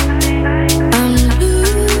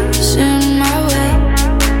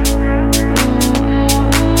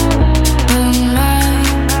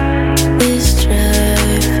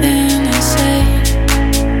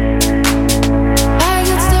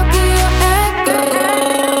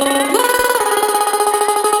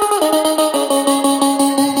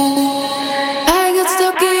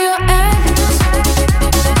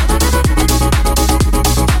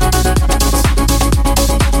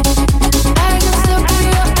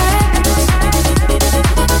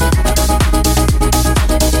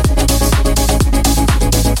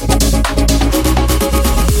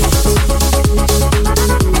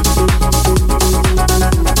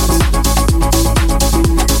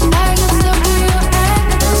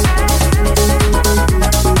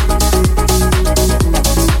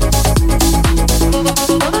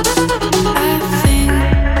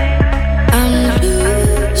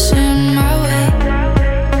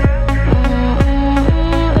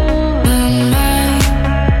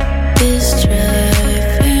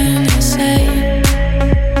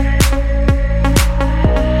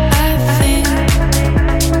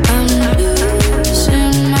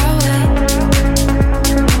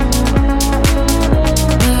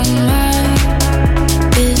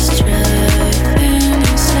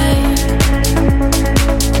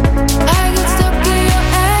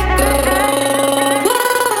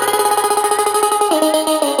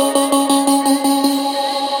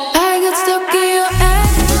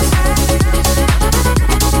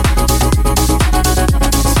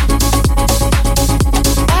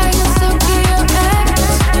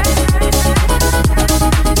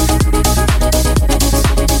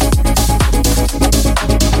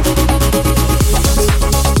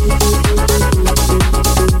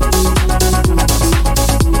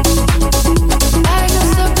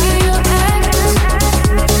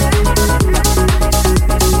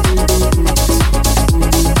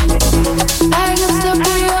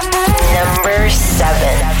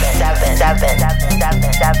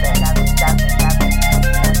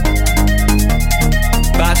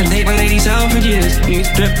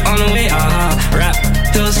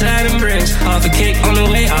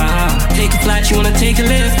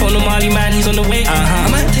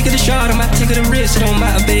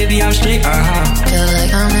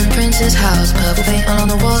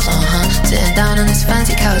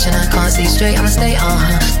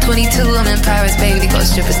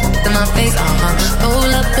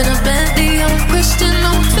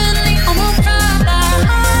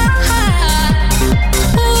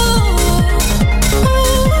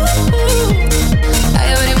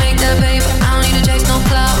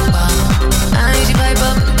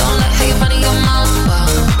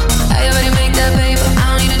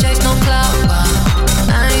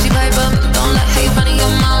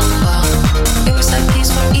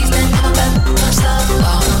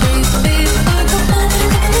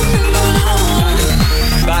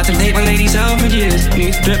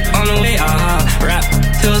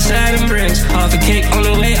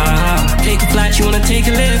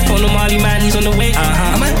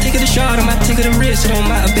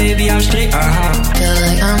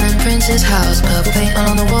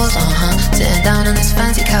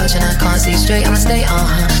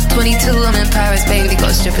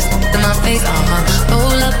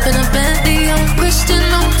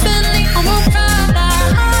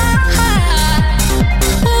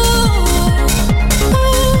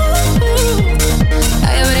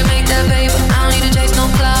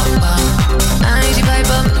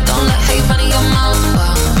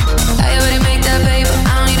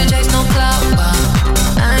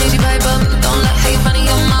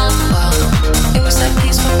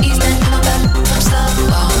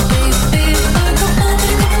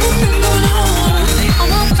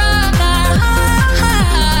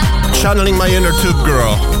 Channeling my inner tube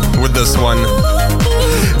girl with this one.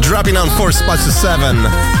 Dropping down 4 spots to 7.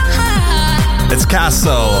 It's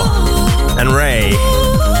Castle and Ray.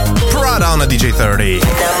 Prada on the DJ 30.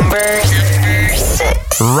 Number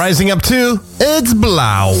 6. Rising up 2, it's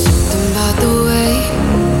BEAUZ. About the way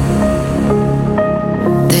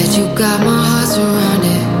that you got my heart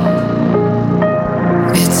surrounded.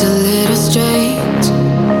 It's a little strange.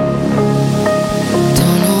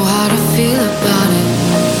 Don't know how to feel about it.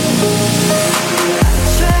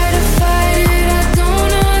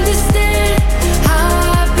 Understand how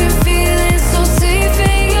I've been feeling so safe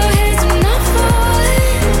in your hands. I'm not falling.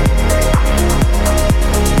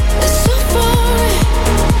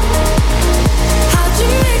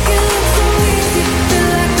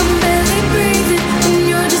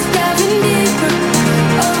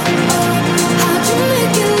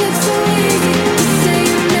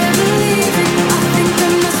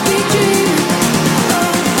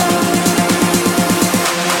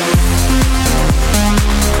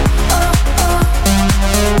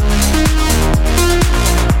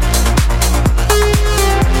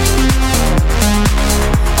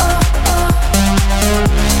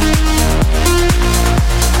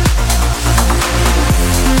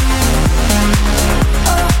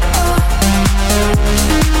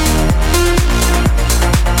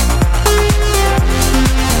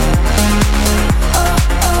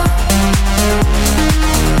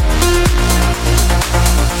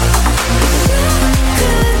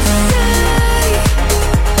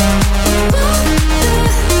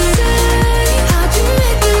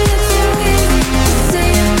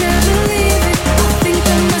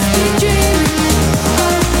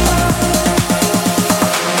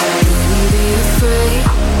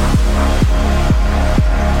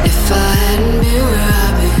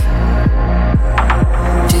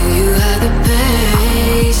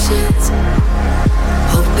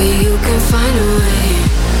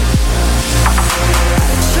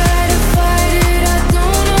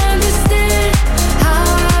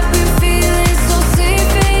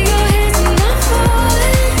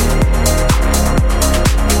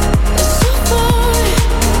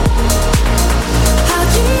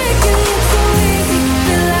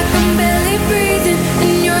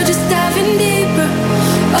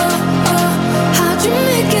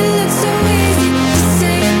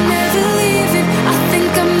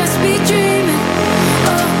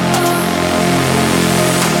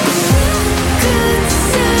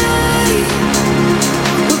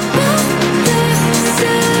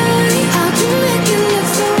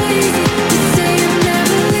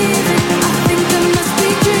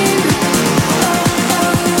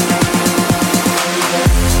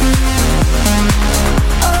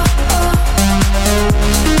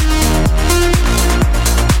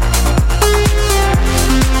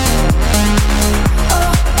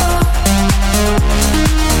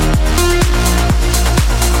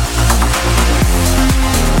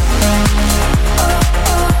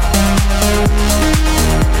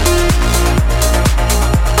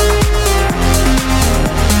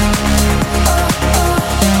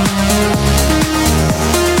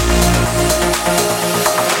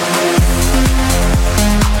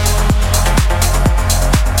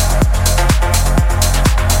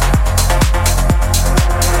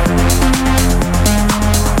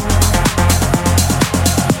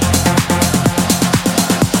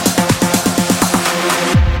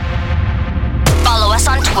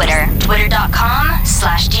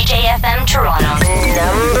 Facebook.com/DJFM Toronto.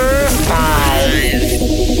 Number 5.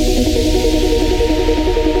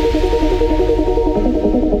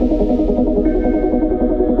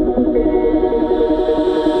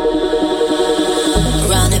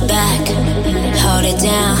 Run it back, hold it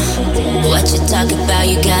down. What you talk about,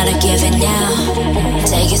 you gotta give it now.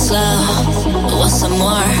 Take it slow, want some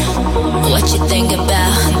more? What you think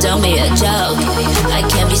about, don't be a joke. I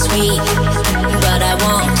can be sweet, but I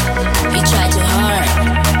won't. You try too hard,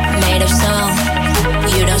 made of stone.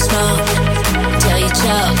 You don't smoke, till you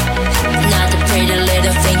choke. Not the pretty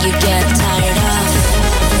little thing you get tired of.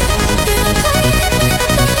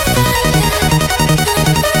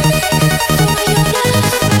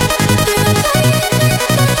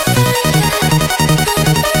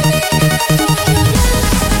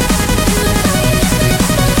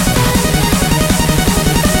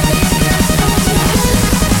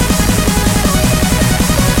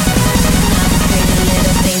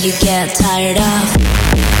 You get tired of.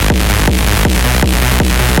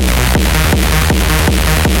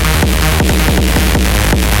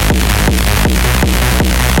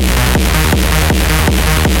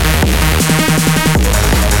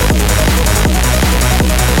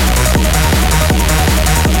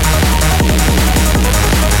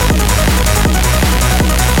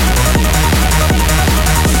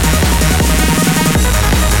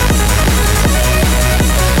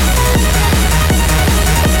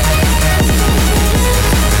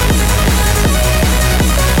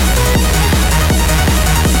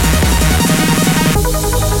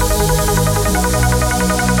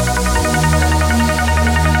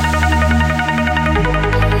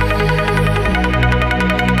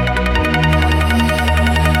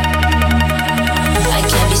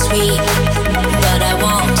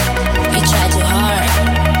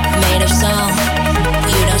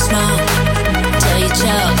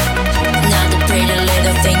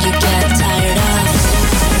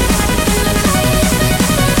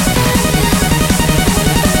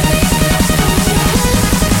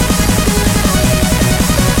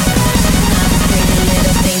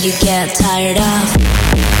 Get tired of.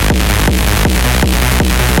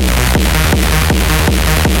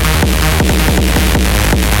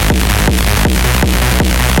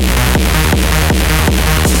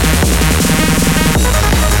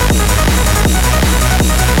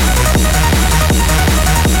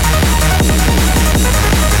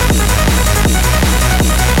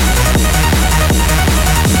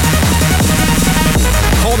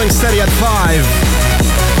 Holding steady at 5.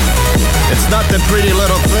 It's not the pretty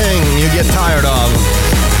little thing you get tired of.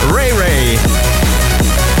 Ray Ray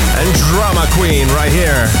and Drama Queen right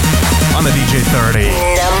here on the DJ 30.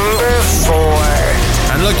 Number 4.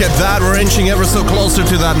 And look at that, we're inching ever so closer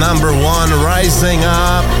to that number 1, rising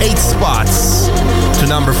up 8 spots to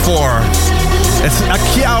number 4. It's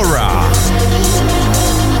Akiaura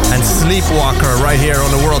and Sleepwalker right here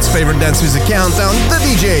on the world's favorite dance music countdown, the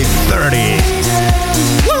DJ 30.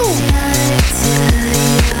 Woo!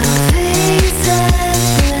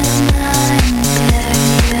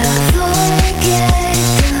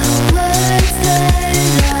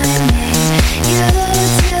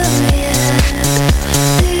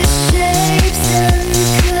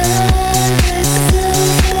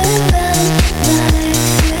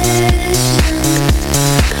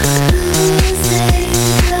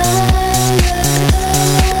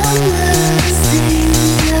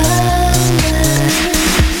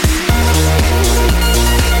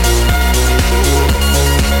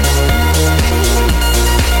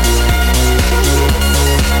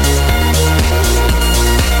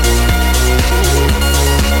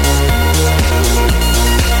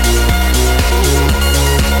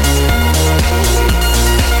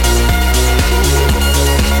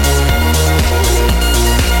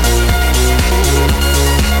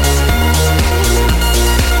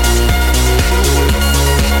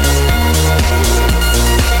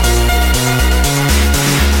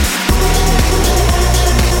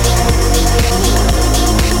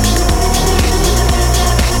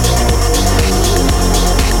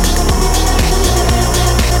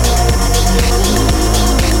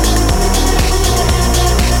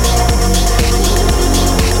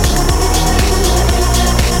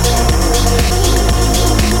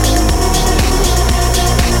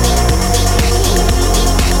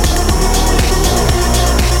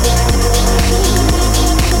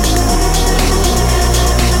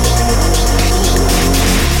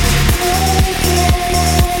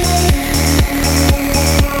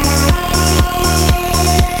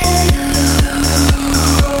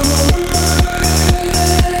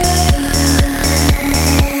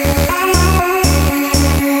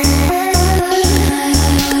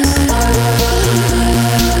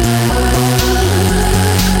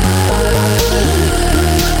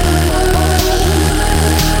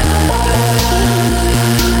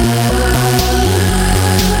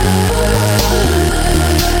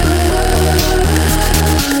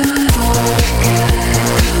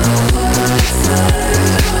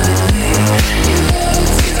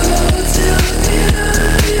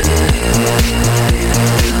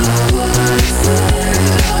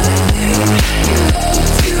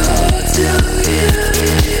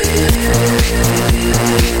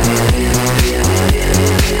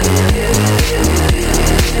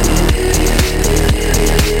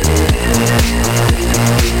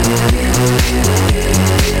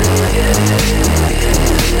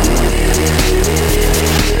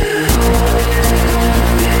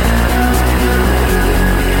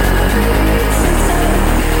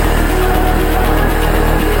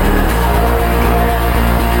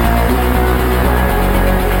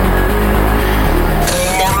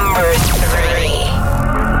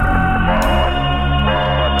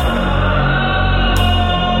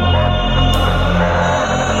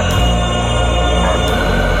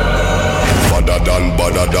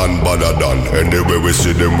 than. Anyway we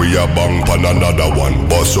see them, we a bang pan another one.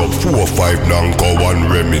 Bust up 4 5 Nanko 1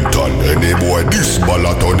 Remington. Any boy this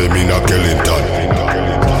ballot on him in a Kellington.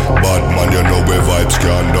 Bad man, you know where vibes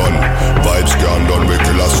can done. Vibes can done, we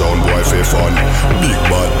kill a sound boy for fun. Big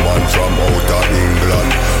bad man from outer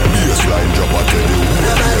England. Baseline drop a tell you.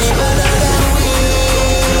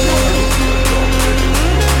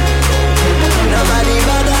 Nobody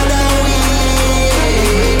better than we.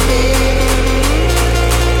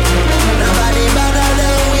 Nobody better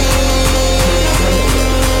than we.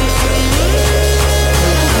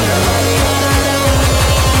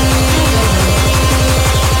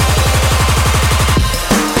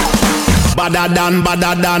 Badder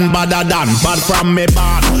than, bad from me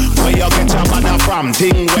bad. Where you get your badder from?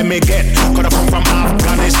 Thing where me get. Coulda come from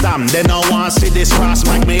Afghanistan. They no want see this cross,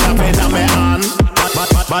 make me up in my hand.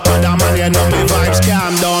 But other man, you know me vibes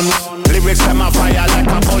can done. Lyrics them a fire like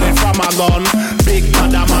a bullet from a gun. Big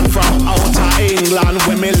badder man from outer England.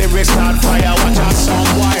 When me lyrics start fire, watch out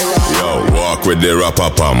some wire. Yo, walk with the rapper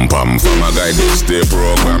pam pam. From a guy this day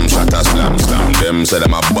program, shot a slam slam. Them say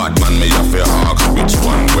them a bad man, me a fi hawk. Which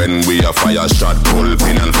one? When we a fire shot, pull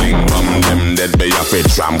pin and fling bomb. Them dead be a fi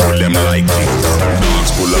trample them like kings.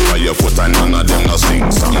 Dogs pull up on your foot and none of them no sing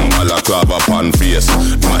song. All a clav up on face,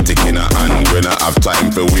 matic in a hand. When I have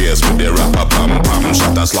time for waste with the rapper pam pam.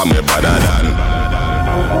 Shot a slam me better than.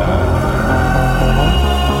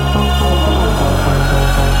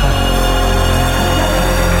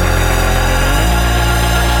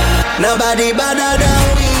 Nobody better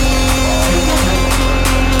than we.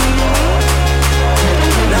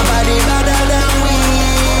 Nobody better than we.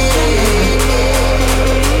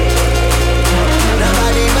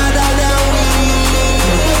 Nobody better than we.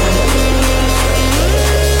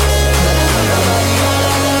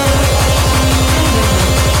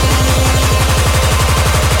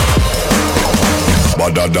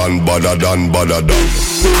 Badder than.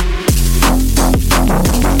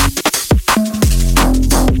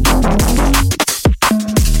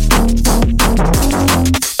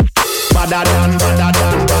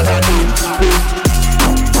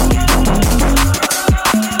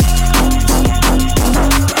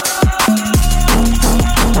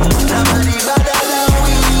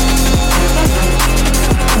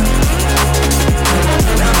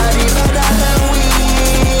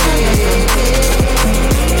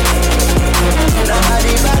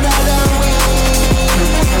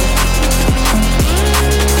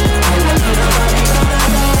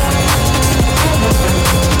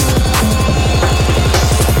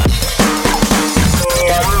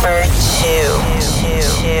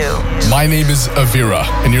 My name is Avira,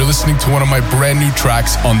 and you're listening to one of my brand new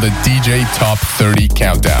tracks on the DJ Top 30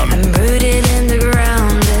 Countdown. I'm rooted in the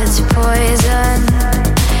ground, it's poison.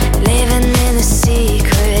 Living in a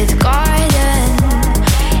secret garden.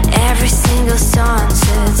 Every single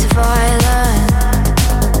sunset's violent.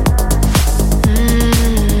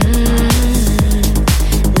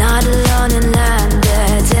 Not alone in land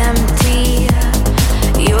that's empty.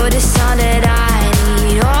 You're the sun that I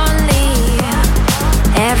need only.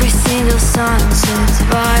 Every single sunset's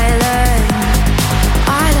violent.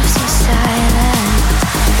 I love so silent.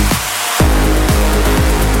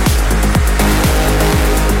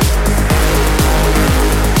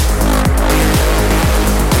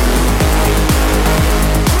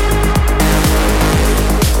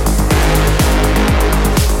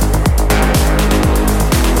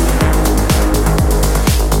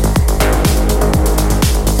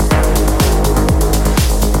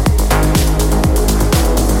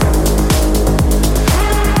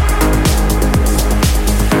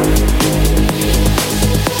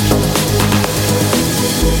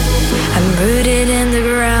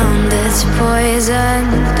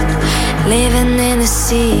 Living in a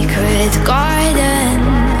secret garden.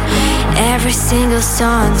 Every single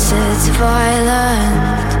sunset's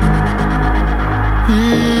violent.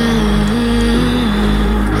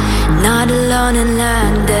 Not alone in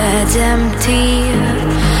land that's empty.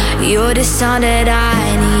 You're the sun that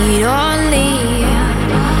I need only.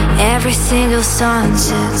 Every single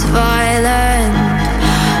sunset's violent.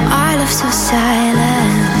 I love so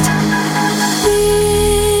silent.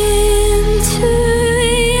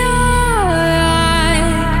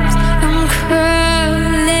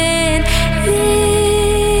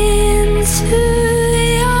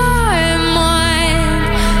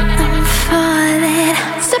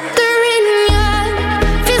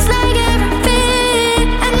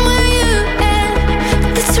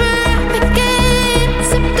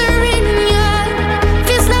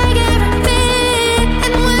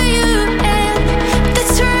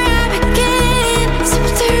 That's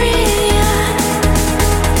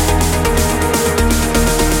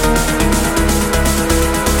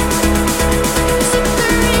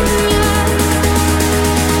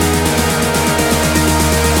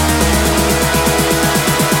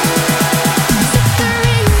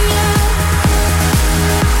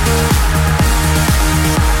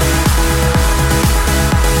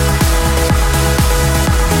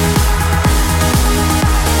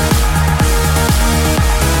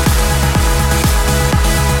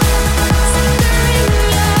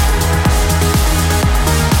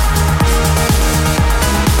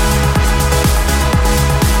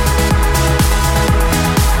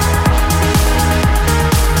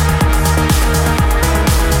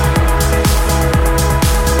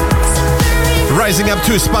rising up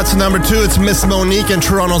 2 spots to number 2, it's Miss Monique and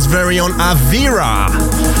Toronto's very own Avira.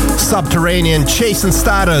 Subterranean, Chase and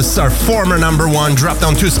Status, our former number 1, dropped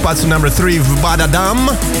down 2 spots to number 3, Vadadam.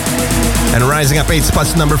 And rising up 8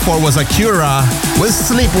 spots to number 4 was Acura with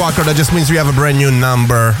Sleepwalker. That just means we have a brand new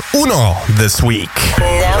number 1 this week.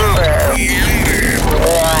 Number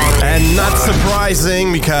 1. And not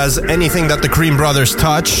surprising, because anything that the Cream Brothers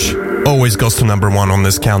touch always goes to number 1 on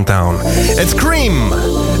this countdown. It's Cream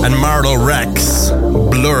and Marlo Rex.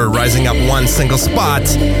 Blur rising up 1 single spot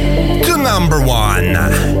to number 1.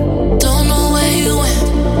 Don't know where you went,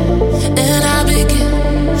 and I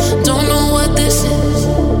begin. Don't know what this is,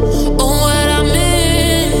 or what I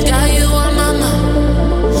mean. Got you on my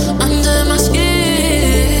mind, under my skin.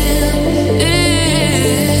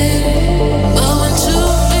 But when two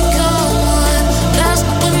become one, that's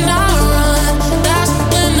when I run. That's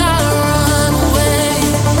when I run away.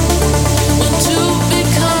 When two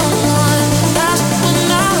become one, that's when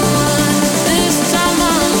I run. This time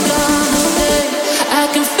I'm gonna stay. I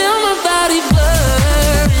can feel my body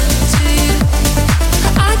blur into you.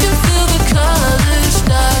 I can feel the colors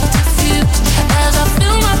start to fuse as I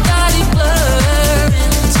feel my body blur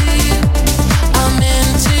into you. I'm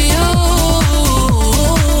into you.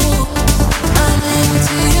 I'm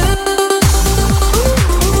into you.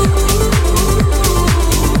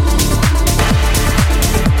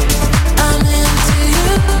 I'm into you.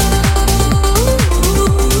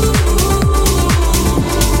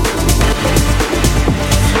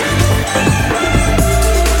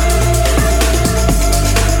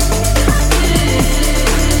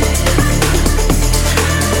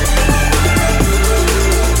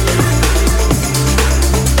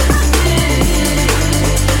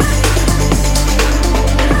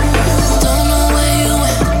 Don't know where you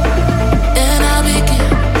went, and I begin.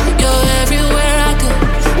 You're everywhere I go.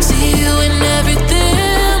 See you in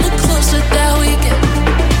everything. The closer that we get,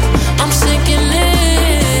 I'm sinking in.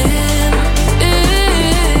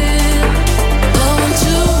 But when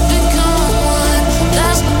two become one,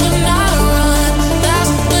 that's when I run.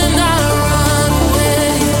 That's when I run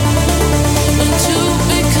away. When two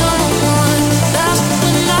become one, that's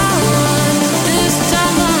when I run. This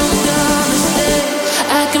time I'm gonna stay.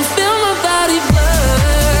 I can feel my body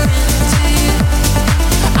blur into you.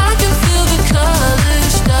 I can feel the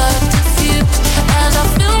colors start to fuse as I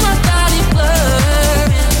feel my body blur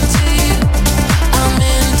into you. I'm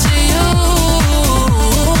into you.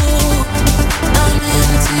 I'm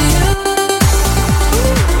into you.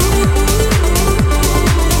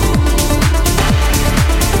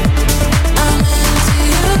 I'm into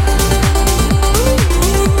you.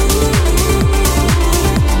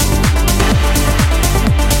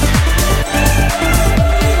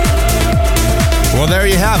 Well, there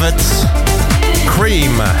you have it.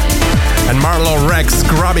 Cream and Marlo Rex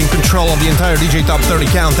grabbing control of the entire DJ Top 30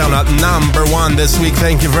 countdown at number 1 this week.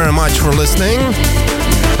 Thank you very much for listening.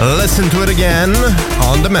 Listen to it again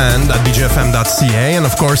on demand at djfm.ca, and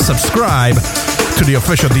of course subscribe to the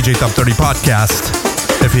official DJ Top 30 podcast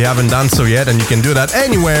if you haven't done so yet, and you can do that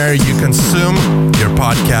anywhere you consume your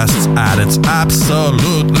podcasts at. It's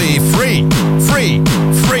absolutely free.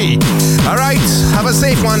 All right, have a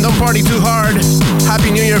safe one. Don't party too hard.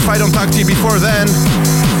 Happy New Year if I don't talk to you before then.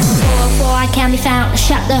 404, I can be found.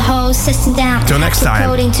 Shut the whole system down. Till next time.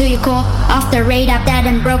 Coding to your core. Off the radar, dead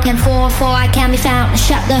and broken. 404, I can be found.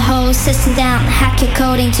 Shut the whole system down. Hack your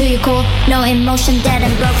coding to your core. No emotion, dead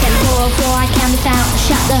and broken. 404, I can be found.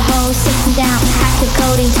 Shut the whole system down. Hack your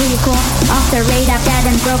coding to your core. Off the radar, dead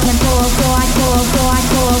and broken. 404, I 404, I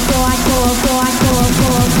 404.